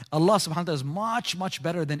ثَوَابًا. Allah subhanahu wa ta'ala is much, much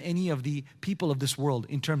better than any of the people of this world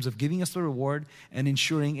in terms of giving us the reward and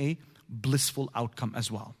ensuring a blissful outcome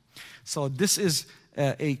as well. So this is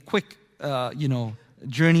a quick,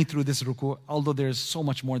 journey through this ruku', although there's so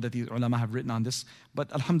much more that the ulama have written on this.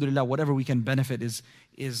 But alhamdulillah, whatever we can benefit is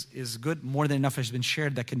good. More than enough has been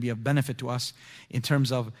shared that can be of benefit to us in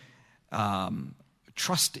terms of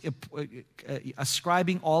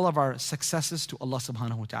ascribing all of our successes to Allah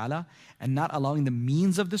subhanahu wa ta'ala and not allowing the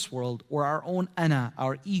means of this world or our own ana,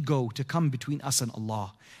 our ego, to come between us and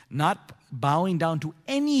Allah. Not bowing down to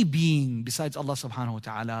any being besides Allah subhanahu wa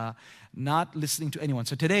ta'ala, not listening to anyone.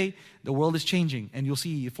 So today, the world is changing and you'll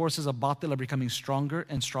see forces of batil are becoming stronger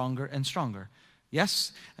and stronger and stronger.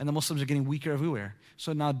 Yes? And the Muslims are getting weaker everywhere.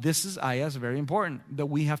 So now this is ayah is very important that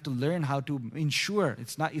we have to learn how to ensure.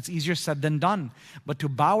 It's easier said than done. But to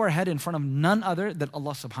bow our head in front of none other than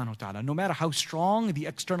Allah subhanahu wa ta'ala. No matter how strong the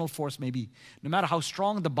external force may be. No matter how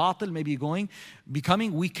strong the batil may be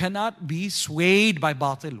becoming, we cannot be swayed by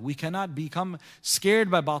batil. We cannot become scared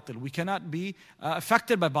by batil. We cannot be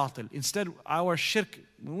affected by batil. Instead, our shirk,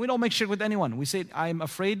 we don't make shirk with anyone. We say, I am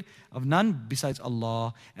afraid of none besides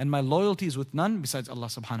Allah. And my loyalty is with none besides Allah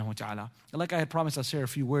subhanahu wa ta'ala. And like I had promised, I'll share a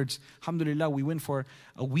few words. Alhamdulillah, we went for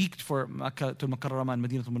a week for Makkah to Mukarramah and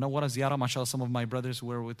Madinatul Munawwara ziyarah. MashaAllah, some of my brothers who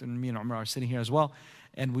were with me and Umar are sitting here as well.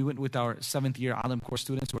 And we went with our 7th year Alim course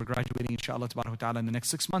students who are graduating inshallah ta'ala in the next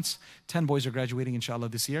 6 months. 10 boys are graduating inshallah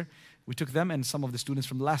this year. We took them and some of the students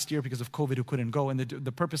from last year because of COVID who couldn't go. And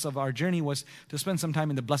the purpose of our journey was to spend some time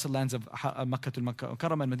in the blessed lands of Makkah to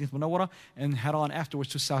Mukarramah and Madinatul Munawwara and head on afterwards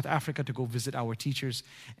to South Africa to go visit our teachers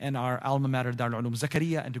and our alma mater Darul Ulum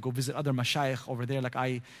Zakaria and to go visit other mashayikh over there. Like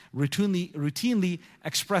I routinely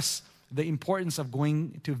express the importance of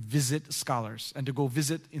going to visit scholars and to go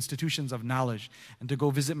visit institutions of knowledge and to go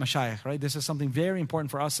visit mashayikh, right? This is something very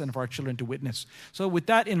important for us and for our children to witness. So with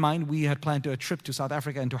that in mind, we had planned a trip to South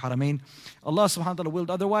Africa and to Haramain. Allah subhanahu wa ta'ala willed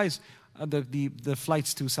otherwise. The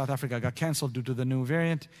flights to South Africa got canceled due to the new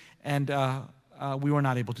variant and we were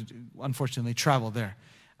not able to, unfortunately, travel there.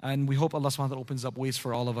 And we hope Allah subhanahu wa ta'ala opens up ways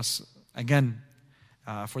for all of us, again,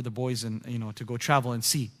 for the boys and to go travel and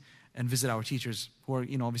see and visit our teachers who are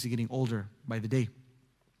obviously getting older by the day.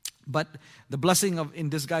 But the blessing in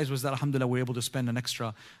disguise was that, alhamdulillah, we were able to spend an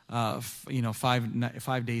extra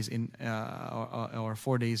 5 days or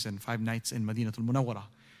 4 days and 5 nights in Madinatul Munawwara,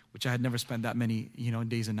 which I had never spent that many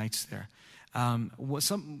days and nights there.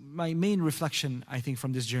 My main reflection, I think,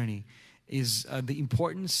 from this journey is the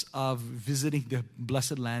importance of visiting the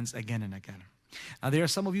blessed lands again and again. Now, there are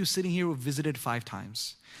some of you sitting here who have visited 5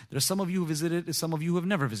 times. There are some of you who visited, some of you who have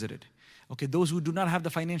never visited. Okay, those who do not have the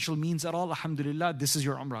financial means at all, alhamdulillah, this is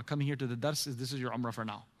your umrah. Coming here to the dars, this is your umrah for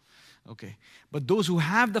now. Okay, but those who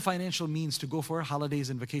have the financial means to go for holidays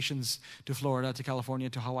and vacations to Florida, to California,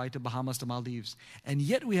 to Hawaii, to Bahamas, to Maldives, and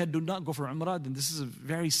yet do not go for umrah, then this is a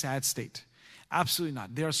very sad state. Absolutely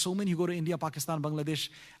not. There are so many who go to India, Pakistan, Bangladesh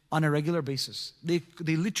on a regular basis. They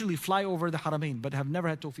literally fly over the Haramain, but have never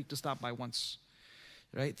had tawfiq to stop by once.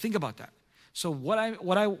 Right? Think about that. So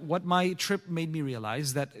what my trip made me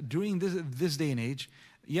realize that during this day and age,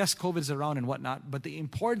 yes, COVID is around and whatnot, but the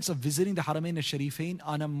importance of visiting the Haramain al-Sharifain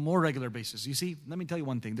on a more regular basis. You see, let me tell you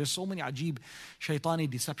one thing. There's so many ajib, shaitani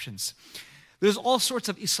deceptions. There's all sorts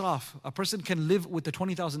of israf. A person can live with a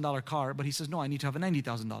 $20,000 car, but he says, no, I need to have a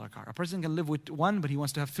 $90,000 car. A person can live with 1, but he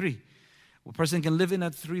wants to have 3. A person can live in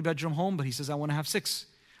a 3-bedroom home, but he says, I want to have 6.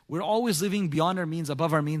 We're always living beyond our means,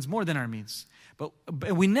 above our means, more than our means. But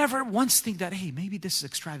we never once think that, hey, maybe this is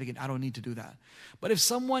extravagant, I don't need to do that. But if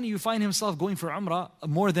you find himself going for umrah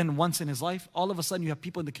more than once in his life, all of a sudden you have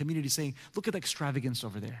people in the community saying, look at the extravagance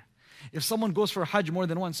over there. If someone goes for hajj more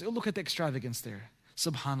than once, look at the extravagance there.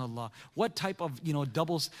 Subhanallah. What type of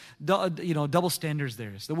double standards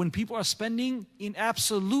there is. That when people are spending in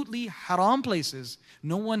absolutely haram places,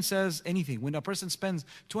 no one says anything. When a person spends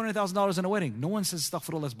 $200,000 in a wedding, no one says,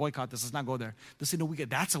 astaghfirullah, let's boycott this, let's not go there. They say, no,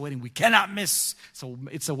 that's a wedding we cannot miss. So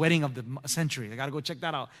it's a wedding of the century. I got to go check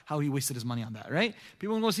that out, how he wasted his money on that, right?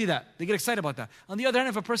 People will go see that. They get excited about that. On the other hand,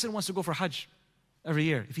 if a person wants to go for hajj every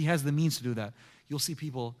year, if he has the means to do that, you'll see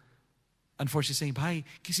people unfortunately saying, bhai,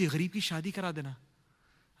 kisi gharib ki shadi kara dena.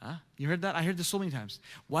 Huh? You heard that? I heard this so many times.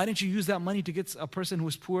 Why didn't you use that money to get a person who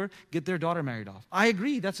is poor, get their daughter married off? I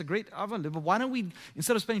agree, that's a great aval. But why don't we,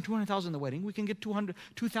 instead of spending $200,000 in the wedding, we can get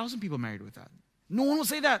 2,000 people married with that. No one will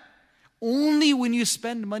say that. Only when you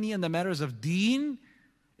spend money on the matters of deen,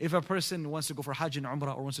 if a person wants to go for hajj and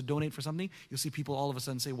umrah or wants to donate for something, you'll see people all of a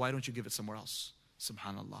sudden say, why don't you give it somewhere else?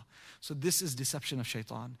 Subhanallah. So this is deception of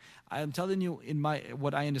shaitan. I am telling you,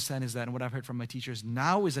 what I understand is that, and what I've heard from my teachers,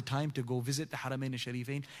 now is a time to go visit the Haramain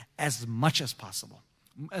al-Sharifain as much as possible.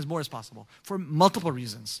 As more as possible. For multiple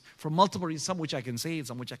reasons. Some which I can say,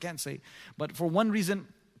 some which I can't say. But for one reason,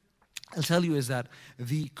 I'll tell you is that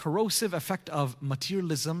the corrosive effect of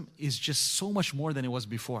materialism is just so much more than it was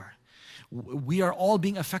before. We are all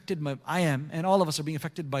being affected, and all of us are being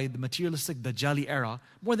affected by the materialistic Dajjali era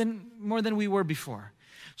more than we were before.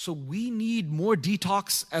 So we need more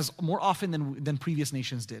detox more often than previous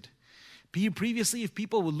nations did. Previously, if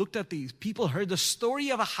people looked at these, people heard the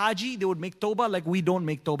story of a Haji, they would make tawbah like we don't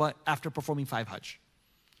make tawbah after performing 5 Hajj.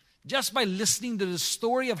 Just by listening to the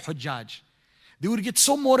story of Hujjaj. They would get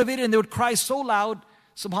so motivated and they would cry so loud,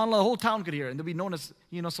 subhanAllah, the whole town could hear. And they'd be known as,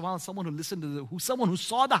 subhanAllah, someone who listened to someone who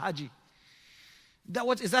saw the Haji.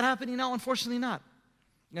 Is that happening now? Unfortunately not.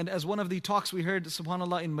 And as one of the talks we heard,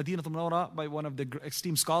 subhanAllah, in Madinatul Munawwara by one of the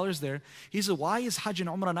esteemed scholars there, he said, why is Hajj and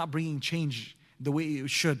Umrah not bringing change the way it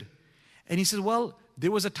should? And he said, well,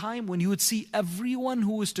 there was a time when you would see everyone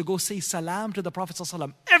who was to go say salam to the Prophet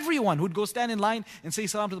ﷺ, everyone who would go stand in line and say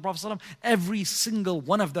salam to the Prophet ﷺ, every single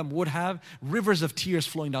one of them would have rivers of tears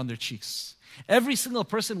flowing down their cheeks. Every single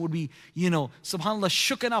person would be, subhanAllah,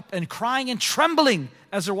 shooken up and crying and trembling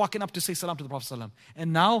as they're walking up to say salam to the Prophet ﷺ.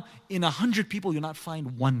 And now, in 100 people, you'll not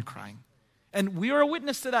find one crying. And we are a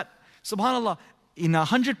witness to that. SubhanAllah, in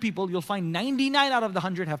 100 people, you'll find 99 out of the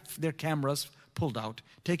 100 have their cameras pulled out,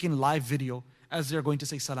 taking live video as they're going to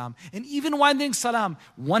say salam. And even while doing salam,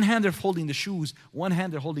 one hand they're holding the shoes, one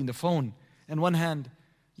hand they're holding the phone, and one hand,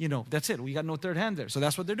 that's it. We got no third hand there. So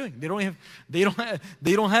that's what they're doing. They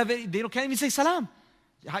can't even say salam.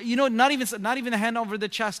 Not even a hand over the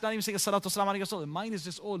chest, not even saying salatu salam alayhi. Mine is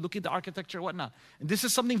just, look at the architecture, whatnot. And this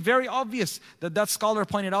is something very obvious that scholar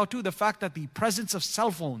pointed out too, the fact that the presence of cell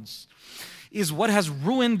phones is what has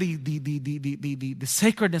ruined the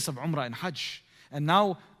sacredness of Umrah and Hajj. And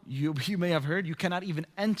now, you may have heard, you cannot even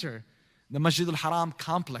enter the Masjid al-Haram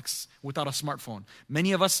complex without a smartphone.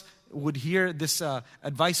 Many of us would hear this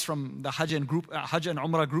advice from the Hajj and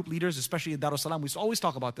Umrah group leaders, especially at Dar es Salaam. We always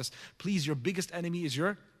talk about this. Please, your biggest enemy is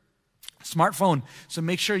your smartphone. So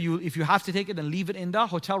make sure if you have to take it, then leave it in the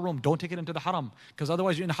hotel room. Don't take it into the haram. Because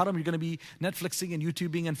otherwise you're in the haram, you're going to be Netflixing and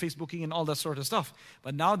YouTubing and Facebooking and all that sort of stuff.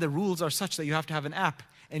 But now the rules are such that you have to have an app.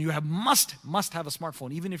 and you must have a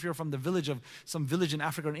smartphone. Even if you're from the village of some village in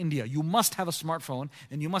Africa or India, you must have a smartphone,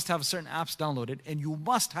 and you must have certain apps downloaded, and you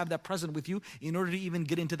must have that present with you in order to even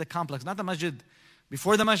get into the complex. Not the masjid,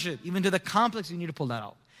 before the masjid, even to the complex, you need to pull that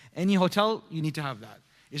out. Any hotel, you need to have that.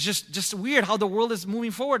 It's just weird how the world is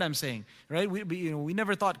moving forward, I'm saying, right? We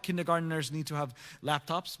never thought kindergartners need to have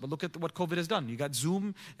laptops, but look at what COVID has done. You got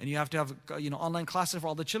Zoom, and you have to have online classes for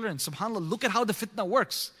all the children. SubhanAllah, look at how the fitna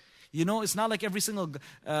works. It's not like every single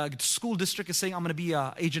school district is saying, I'm going to be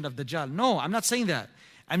an agent of Dajjal. No, I'm not saying that.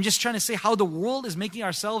 I'm just trying to say how the world is making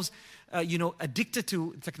ourselves addicted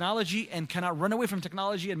to technology and cannot run away from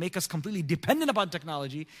technology and make us completely dependent upon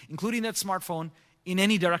technology, including that smartphone, in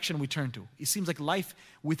any direction we turn to. It seems like life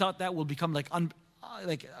without that will become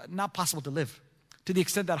not possible to live, to the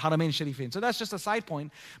extent that Haramain Sharifain. So that's just a side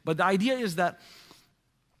point. But the idea is that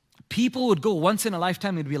people would go once in a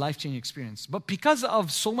lifetime, it would be a life-changing experience. But because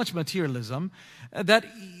of so much materialism, that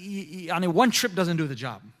one trip doesn't do the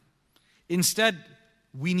job. Instead,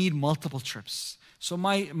 we need multiple trips. So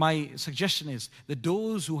my suggestion is that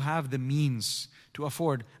those who have the means to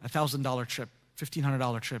afford a $1,000 trip,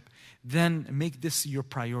 $1,500 trip, then make this your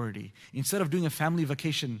priority. Instead of doing a family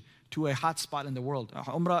vacation to a hot spot in the world.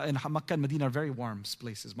 Umrah and Makkah and Medina are very warm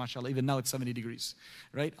places, mashallah. Even now it's 70 degrees,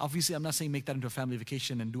 right? Obviously, I'm not saying make that into a family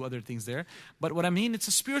vacation and do other things there. But what I mean, it's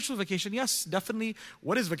a spiritual vacation. Yes, definitely.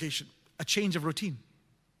 What is vacation? A change of routine.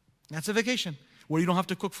 That's a vacation. Where you don't have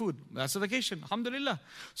to cook food. That's a vacation. Alhamdulillah.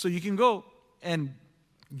 So you can go and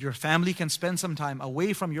your family can spend some time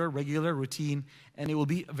away from your regular routine, and it will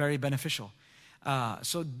be very beneficial.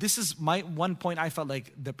 So this is my one point. I felt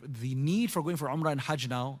like the need for going for Umrah and Hajj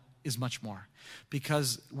now is much more,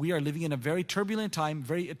 because we are living in a very turbulent time,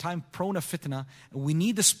 a time prone of fitna. And we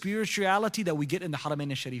need the spirituality that we get in the Haramain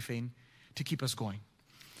and Sharifain to keep us going.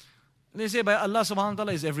 They say, but Allah subhanahu wa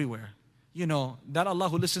ta'ala is everywhere. That Allah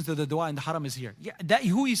who listens to the dua in the haram is here. Yeah,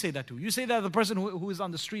 who you say that to? You say that the person who is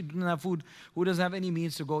on the street, doesn't have food, who doesn't have any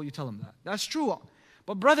means to go, you tell him that. That's true.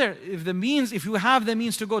 But brother, if you have the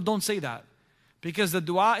means to go, don't say that. Because the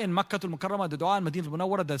dua in Makkah al-Mukarramah, the dua in Madinah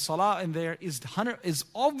al-Munawwarah, the salah in there is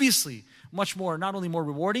obviously much more, not only more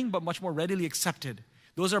rewarding, but much more readily accepted.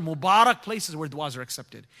 Those are Mubarak places where duas are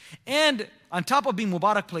accepted. And on top of being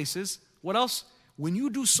Mubarak places, what else? When you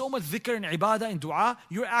do so much dhikr and ibadah and dua,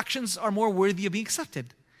 your actions are more worthy of being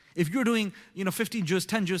accepted. If you're doing 15 juz,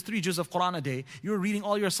 10 juz, 3 juz of Quran a day, you're reading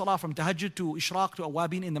all your salah from tahajjud to ishraq to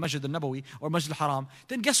awabin in the Masjid al-Nabawi or Masjid al-Haram,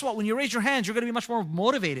 then guess what? When you raise your hands, you're going to be much more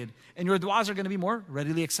motivated and your du'as are going to be more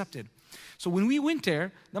readily accepted. So when we went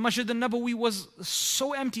there, the Masjid al-Nabawi was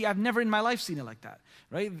so empty. I've never in my life seen it like that,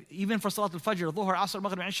 right? Even for Salat al-Fajr, Dhuhr, Asr,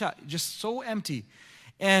 Maghrib, Isha, just so empty.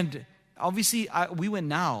 And obviously, we went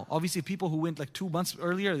now. Obviously, people who went like 2 months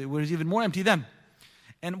earlier, it was even more empty then.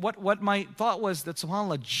 And what my thought was that,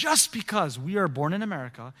 subhanAllah, just because we are born in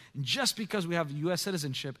America, and just because we have U.S.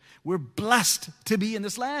 citizenship, we're blessed to be in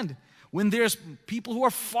this land. When there's people who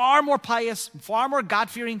are far more pious, far more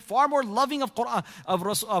God-fearing, far more loving of Quran,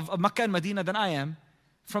 of Makkah and Medina than I am,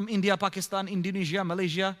 from India, Pakistan, Indonesia,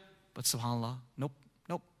 Malaysia. But subhanAllah, nope.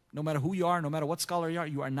 No matter who you are, no matter what scholar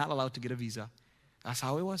you are not allowed to get a visa. That's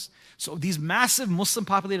how it was. So these massive Muslim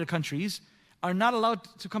populated countries are not allowed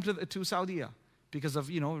to come to Saudi because of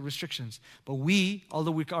restrictions. But we,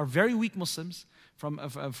 although we are very weak Muslims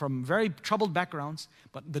from very troubled backgrounds,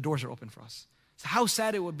 but the doors are open for us. So how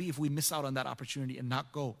sad it would be if we miss out on that opportunity and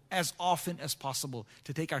not go as often as possible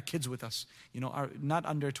to take our kids with us. Not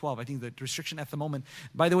under 12. I think the restriction at the moment,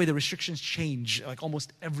 by the way, the restrictions change like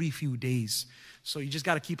almost every few days. So you just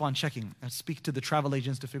got to keep on checking and speak to the travel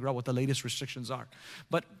agents to figure out what the latest restrictions are.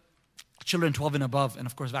 But children 12 and above, and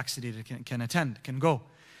of course vaccinated, can attend, can go.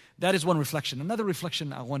 That is one reflection. Another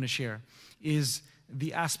reflection I want to share is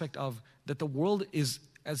the aspect of that the world is,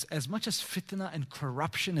 as much as fitna and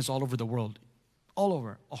corruption is all over the world, all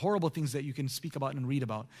over, horrible things that you can speak about and read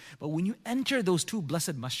about. But when you enter those two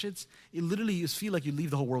blessed masjids, it literally you feel like you leave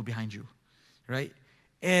the whole world behind you, right?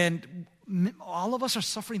 And all of us are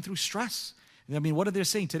suffering through stress. I mean, what are they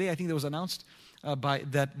saying today? I think there was announced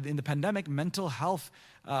that in the pandemic, mental health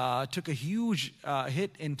took a huge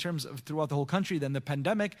hit in terms of throughout the whole country. Then the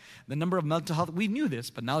pandemic, the number of mental health, we knew this,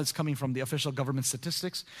 but now it's coming from the official government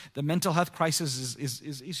statistics. The mental health crisis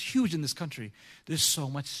is huge in this country. There's so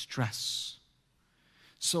much stress.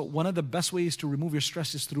 So one of the best ways to remove your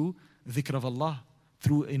stress is through dhikr of Allah,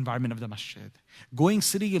 through environment of the masjid.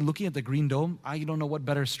 Sitting and looking at the green dome, I don't know what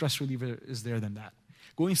better stress reliever is there than that.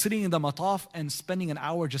 Sitting in the mataf and spending an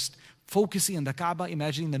hour just focusing on the Kaaba,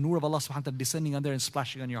 imagining the nur of Allah subhanahu wa ta'ala descending on there and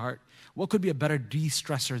splashing on your heart. What could be a better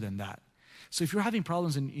de-stressor than that? So if you're having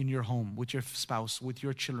problems in your home, with your spouse, with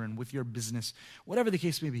your children, with your business, whatever the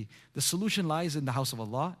case may be, the solution lies in the house of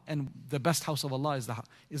Allah, and the best house of Allah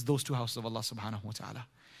is those two houses of Allah subhanahu wa ta'ala.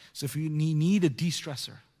 So if you need a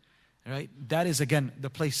de-stressor, right, that is again the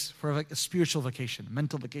place for a spiritual vacation,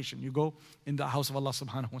 mental vacation. You go in the house of Allah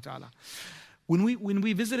subhanahu wa ta'ala. When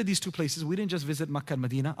we visited these two places, we didn't just visit Makkah and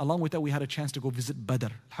Medina. Along with that, we had a chance to go visit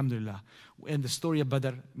Badr, alhamdulillah. And the story of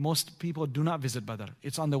Badr, most people do not visit Badr.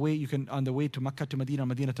 It's on the way to Makkah to Medina,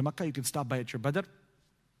 Medina to Makkah, you can stop by at your Badr.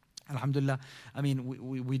 Alhamdulillah, I mean,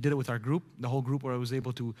 we did it with our group, the whole group, where I was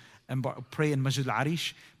able to pray in Masjid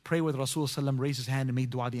al-Arish, pray with Rasulullah, raise his hand and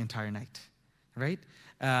made dua the entire night, right?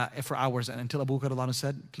 For hours, and until Abu Bakr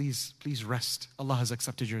said, please rest. Allah has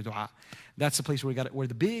accepted your dua. That's the place where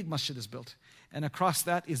the big masjid is built. And across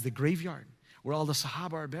that is the graveyard, where all the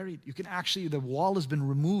Sahaba are buried. You can actually, the wall has been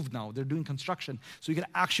removed now. They're doing construction. So you can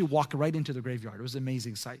actually walk right into the graveyard. It was an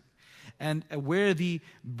amazing sight. And where the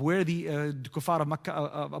kuffar of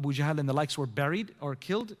Makkah, Abu Jahl and the likes were buried or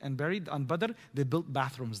killed and buried on Badr, they built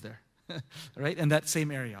bathrooms there. Right, in that same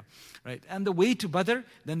area, right? And the way to Badr,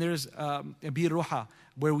 then there's Bir Ruha,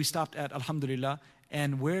 where we stopped at, alhamdulillah,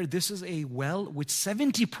 and where this is a well which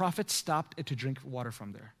 70 prophets stopped to drink water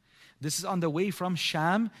from there. This is on the way from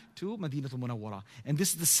Sham to Madinatul Munawwara. And this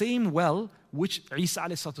is the same well which Isa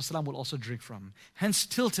ﷺ will also drink from. Hence,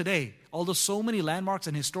 till today, although so many landmarks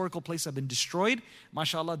and historical places have been destroyed,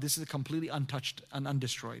 mashallah, this is completely untouched and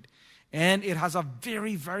undestroyed. And it has a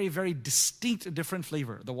very, very, very distinct, different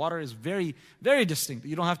flavor. The water is very, very distinct.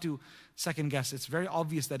 You don't have to second guess. It's very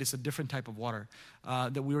obvious that it's a different type of water.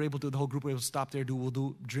 That we were able to, the whole group were able to stop there, do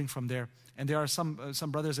wudu, drink from there. And there are some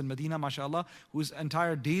brothers in Medina, mashallah, whose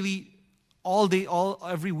entire daily,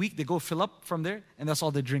 every week, they go fill up from there, and that's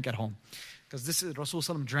all they drink at home. Because this is,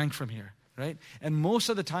 Rasulullah drank from here, right? And most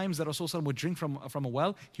of the times that Rasulullah would drink from a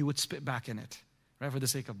well, he would spit back in it. Right, for the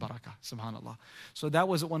sake of barakah, subhanallah. So that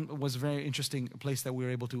was a very interesting place that we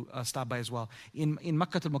were able to stop by as well. In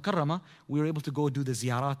Makkah al-Mukarramah, we were able to go do the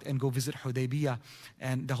ziyarat and go visit Hudaybiyah,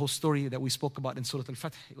 and the whole story that we spoke about in Surah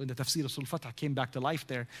Al-Fath, when the tafsir of Surah Al-Fath came back to life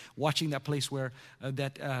there, watching that place where the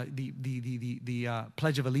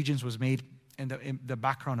Pledge of Allegiance was made, and the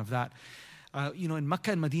background of that. In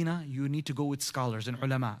Makkah and Medina, you need to go with scholars and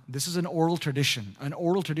ulama. This is an oral tradition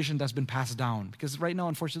that's been passed down. Because right now,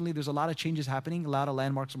 unfortunately, there's a lot of changes happening. A lot of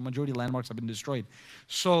landmarks, majority of landmarks have been destroyed.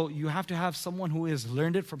 So you have to have someone who has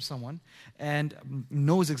learned it from someone and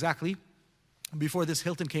knows exactly. Before this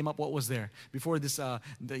Hilton came up, what was there? Before this,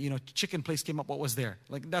 chicken place came up, what was there?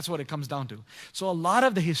 Like, that's what it comes down to. So a lot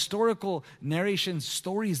of the historical narrations,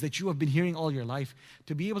 stories that you have been hearing all your life,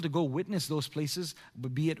 to be able to go witness those places,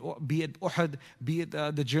 be it Uhud, be it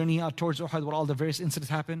the journey out towards Uhud, where all the various incidents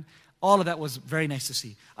happened, all of that was very nice to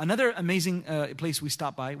see. Another amazing place we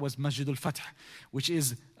stopped by was Masjid al-Fath, which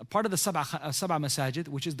is a part of the Sab'a Masajid,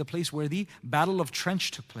 which is the place where the Battle of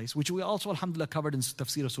Trench took place, which we also, alhamdulillah, covered in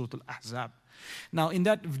Tafsir of Surah Al-Ahzab. Now, in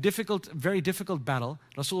that very difficult battle,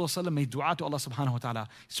 Rasulullah made dua to Allah subhanahu wa ta'ala.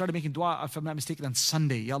 He started making dua, if I'm not mistaken, on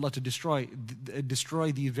Sunday. Ya Allah, to destroy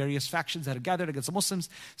the various factions that are gathered against the Muslims.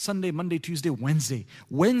 Sunday, Monday, Tuesday, Wednesday.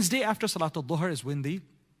 Wednesday after Salat al-Dhuhr is when the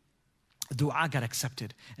dua got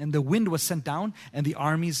accepted. And the wind was sent down, and the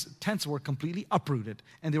army's tents were completely uprooted.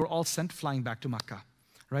 And they were all sent flying back to Makkah.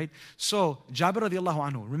 Right? So, Jabir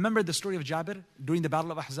radiallahu anhu, remember the story of Jabir during the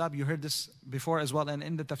Battle of Ahzab? You heard this before as well, and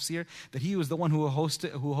in the tafsir, that he was the one who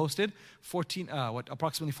hosted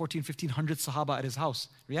approximately 1,500 Sahaba at his house.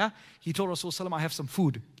 Yeah? He told Rasulullah, I have some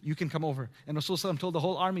food, you can come over. And Rasulullah told the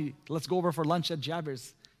whole army, let's go over for lunch at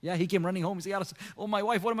Jabir's. Yeah, he came running home. He said, oh my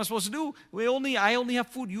wife, what am I supposed to do? I only have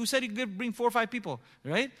food. You said you could bring 4 or 5 people,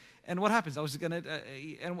 right? And what happens?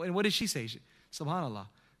 And what did she say? Subhanallah.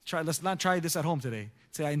 Let's not try this at home today.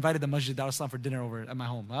 Say, I invited the Masjid Dar Islam for dinner over at my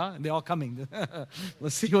home. Huh? And they're all coming.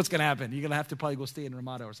 Let's see what's going to happen. You're going to have to probably go stay in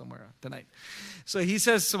Ramada or somewhere tonight. So he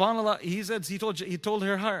says, subhanAllah, he told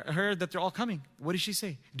her that they're all coming. What did she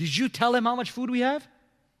say? Did you tell him how much food we have?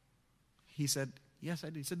 He said, yes, I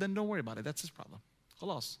did. He said, then don't worry about it. That's his problem.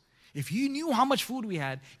 Khalas. If you knew how much food we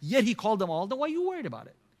had, yet he called them all, then why are you worried about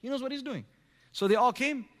it? He knows what he's doing. So they all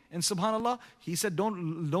came. And subhanAllah, he said,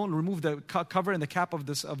 don't remove the cover and the cap of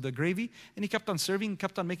the gravy. And he kept on serving,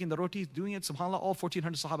 kept on making the roti, doing it. SubhanAllah, all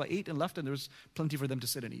 1,400 Sahaba ate and left, and there was plenty for them to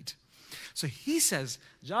sit and eat. So he says,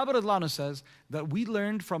 Jabir radiallahu anhu says, that we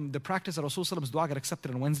learned from the practice that Rasulullah's dua got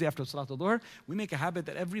accepted on Wednesday after Salat al-Dhuhr. We make a habit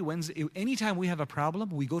that every Wednesday, anytime we have a problem,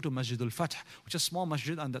 we go to Masjid al-Fath, which is a small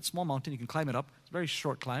masjid on that small mountain. You can climb it up. It's a very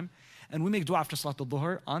short climb. And we make dua after Salat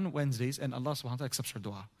al-Dhuhr on Wednesdays, and Allah subhanahu wa ta'ala accepts our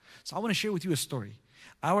dua. So I want to share with you a story.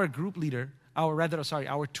 Our group leader, our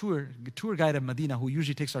tour guide of Medina, who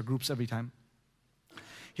usually takes our groups every time,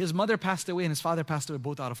 his mother passed away and his father passed away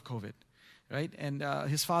both out of COVID. Right? And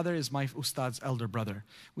his father is my ustad's elder brother.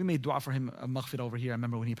 We made dua for him, maghfirah over here. I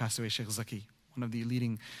remember when he passed away, Sheikh Zaki, one of the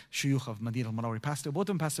leading shuyukh of Madinah al-Munawwara, passed away. Both of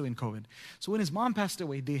them passed away in COVID. So when his mom passed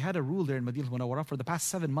away, they had a rule there in Madinah al-Munawwara for the past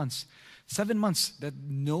 7 months. 7 months that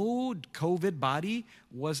no COVID body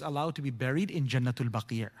was allowed to be buried in Jannatul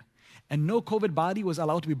Baqi'. And no COVID body was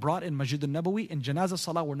allowed to be brought in Masjid al-Nabawi, and Janazah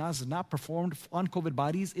Salah were not performed on COVID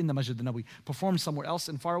bodies in the Masjid al-Nabawi. Performed somewhere else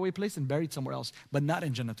in faraway place and buried somewhere else, but not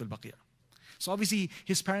in Jannatul Baqi'. So obviously,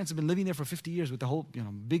 his parents have been living there for 50 years with the hope,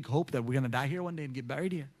 big hope that we're going to die here one day and get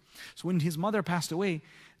buried here. So when his mother passed away,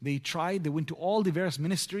 they went to all the various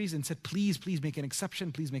ministries and said, please make an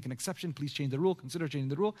exception, please make an exception, please change the rule, consider changing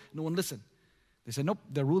the rule. No one listened. They said, nope,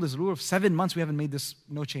 the rule is the rule of 7 months, we haven't made this,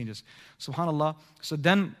 no changes. SubhanAllah. So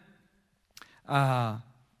then,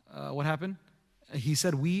 what happened? He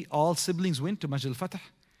said, we all siblings went to Masjid al-Fatah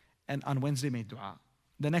and on Wednesday made dua.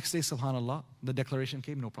 The next day, SubhanAllah, the declaration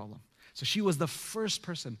came, no problem. So she was the first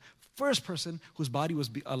person whose body was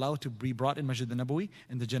allowed to be brought in Masjid al-Nabawi,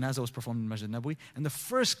 and the janazah was performed in Masjid al-Nabawi, and the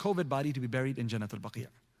first COVID body to be buried in Jannatul Baqi'.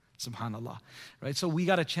 SubhanAllah. Right? So we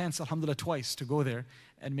got a chance, alhamdulillah, twice to go there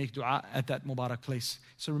and make dua at that Mubarak place.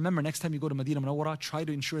 So remember, next time you go to Madinah Munawwara, try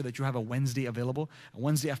to ensure that you have a Wednesday available, a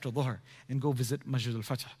Wednesday after Dhuhr, and go visit Masjid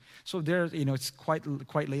al-Fatah. So there, it's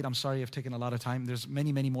quite late. I'm sorry I've taken a lot of time. There's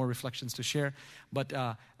many more reflections to share. But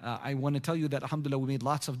I want to tell you that, alhamdulillah, we made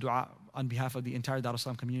lots of dua on behalf of the entire Darul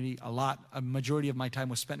Islam community. A majority of my time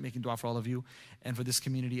was spent making dua for all of you and for this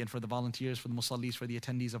community and for the volunteers, for the musallis, for the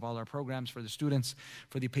attendees of all our programs, for the students,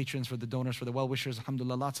 for the patrons, for the donors, for the well-wishers.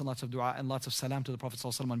 Alhamdulillah, lots and lots of dua and lots of salam to the Prophet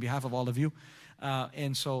ﷺ on behalf of all of you.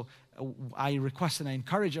 And so I request and I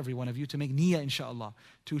encourage every one of you to make niyyah, inshallah,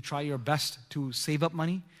 to try your best to save up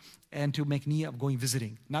money and to make niyyah of going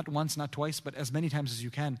visiting. Not once, not twice, but as many times as you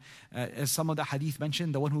can. As some of the hadith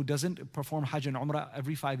mentioned, the one who doesn't perform Hajj and Umrah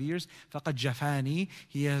every 5 years, فَقَدْ جَفَانِي,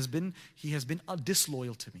 he has been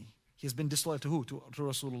disloyal to me. He has been disloyal to who? To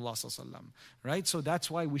Rasulullah sallallahu alaihi wasallam, right? So that's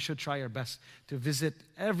why we should try our best to visit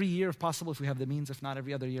every year if possible, if we have the means, if not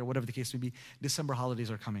every other year, whatever the case may be. December holidays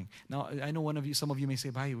are coming. Now, I know some of you may say,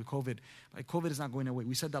 "Bhai, with COVID is not going away."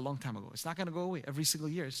 We said that a long time ago. It's not going to go away every single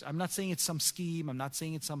year. I'm not saying it's some scheme. I'm not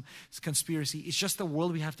saying it's some conspiracy. It's just the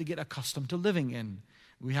world we have to get accustomed to living in.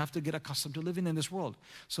 We have to get accustomed to living in this world.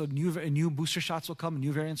 So new booster shots will come,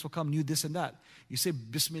 new variants will come, new this and that. You say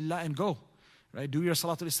Bismillah and go. Right? Do your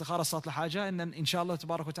salatul istikhara, salatul haja, and then inshallah,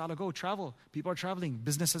 tabarak wa ta'ala, go, travel. People are traveling.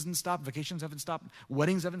 Business hasn't stopped. Vacations haven't stopped.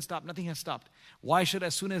 Weddings haven't stopped. Nothing has stopped. Why should,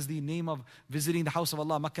 as soon as the name of visiting the house of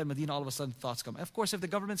Allah, Makkah and Medina, all of a sudden thoughts come? Of course, if the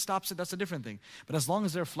government stops it, that's a different thing. But as long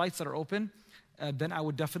as there are flights that are open, then I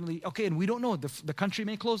would definitely, okay, and we don't know, the country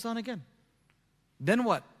may close down again. Then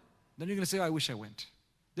what? Then you're going to say, oh, I wish I went.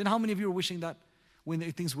 Then how many of you are wishing that when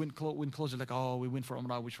things went closer, like, oh, we went for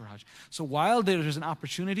Umrah, I wish for Hajj. So while there is an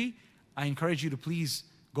opportunity, I encourage you to please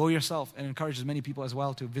go yourself and encourage as many people as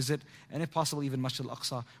well to visit, and if possible, even Masjid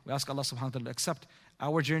al-Aqsa. We ask Allah subhanahu wa ta'ala to accept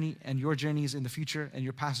our journey and your journeys in the future and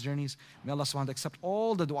your past journeys. May Allah subhanahu wa ta'ala accept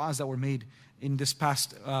all the du'as that were made in this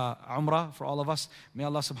past Umrah for all of us. May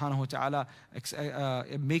Allah subhanahu wa ta'ala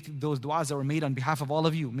make those du'as that were made on behalf of all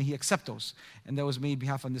of you. May He accept those. And that was made on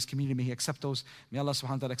behalf of this community. May He accept those. May Allah subhanahu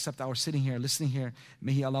wa ta'ala accept our sitting here, listening here.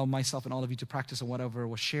 May He allow myself and all of you to practice on whatever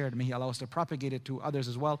was shared. May He allow us to propagate it to others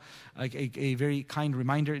as well. Like a very kind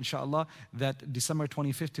reminder, inshallah, that December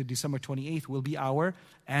 25th to December 28th will be our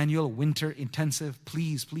annual winter intensive.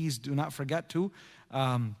 Please do not forget to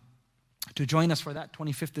join us for that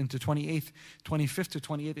 25th and to 28th. 25th to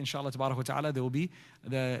 28th, inshallah, tabarak wa ta'ala, there will be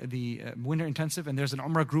the winter intensive, and there's an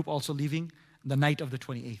Umrah group also leaving the night of the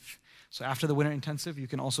 28th. So after the winter intensive, you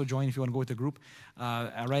can also join if you want to go with the group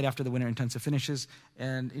right after the winter intensive finishes.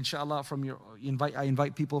 And inshallah, I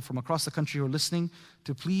invite people from across the country who are listening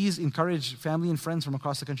to please encourage family and friends from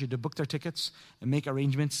across the country to book their tickets and make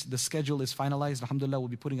arrangements. The schedule is finalized. Alhamdulillah, we'll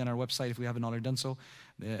be putting on our website if we haven't already done so,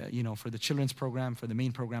 for the children's program, for the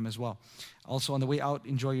main program as well. Also on the way out,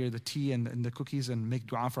 enjoy the tea and the cookies and make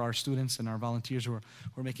dua for our students and our volunteers who are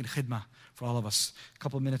making khidmah for all of us. A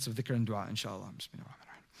couple of minutes of dhikr and dua, inshallah. Bismillahirrahmanirrahim.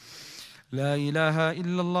 لا إله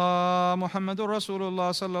إلا الله محمد رسول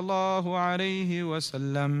الله صلى الله عليه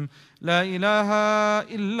وسلم لا إله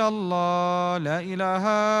إلا الله لا إله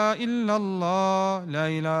إلا الله لا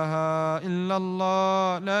إله إلا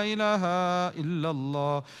الله لا إله إلا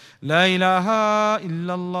الله لا إله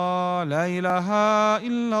إلا الله لا إله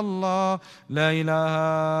إلا الله لا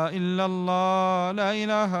إله إلا الله لا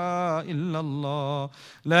إله إلا الله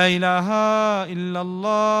لا إله إلا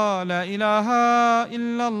الله لا إله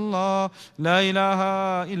إلا الله لا إله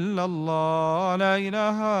إلا الله لا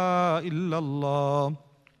إله إلا الله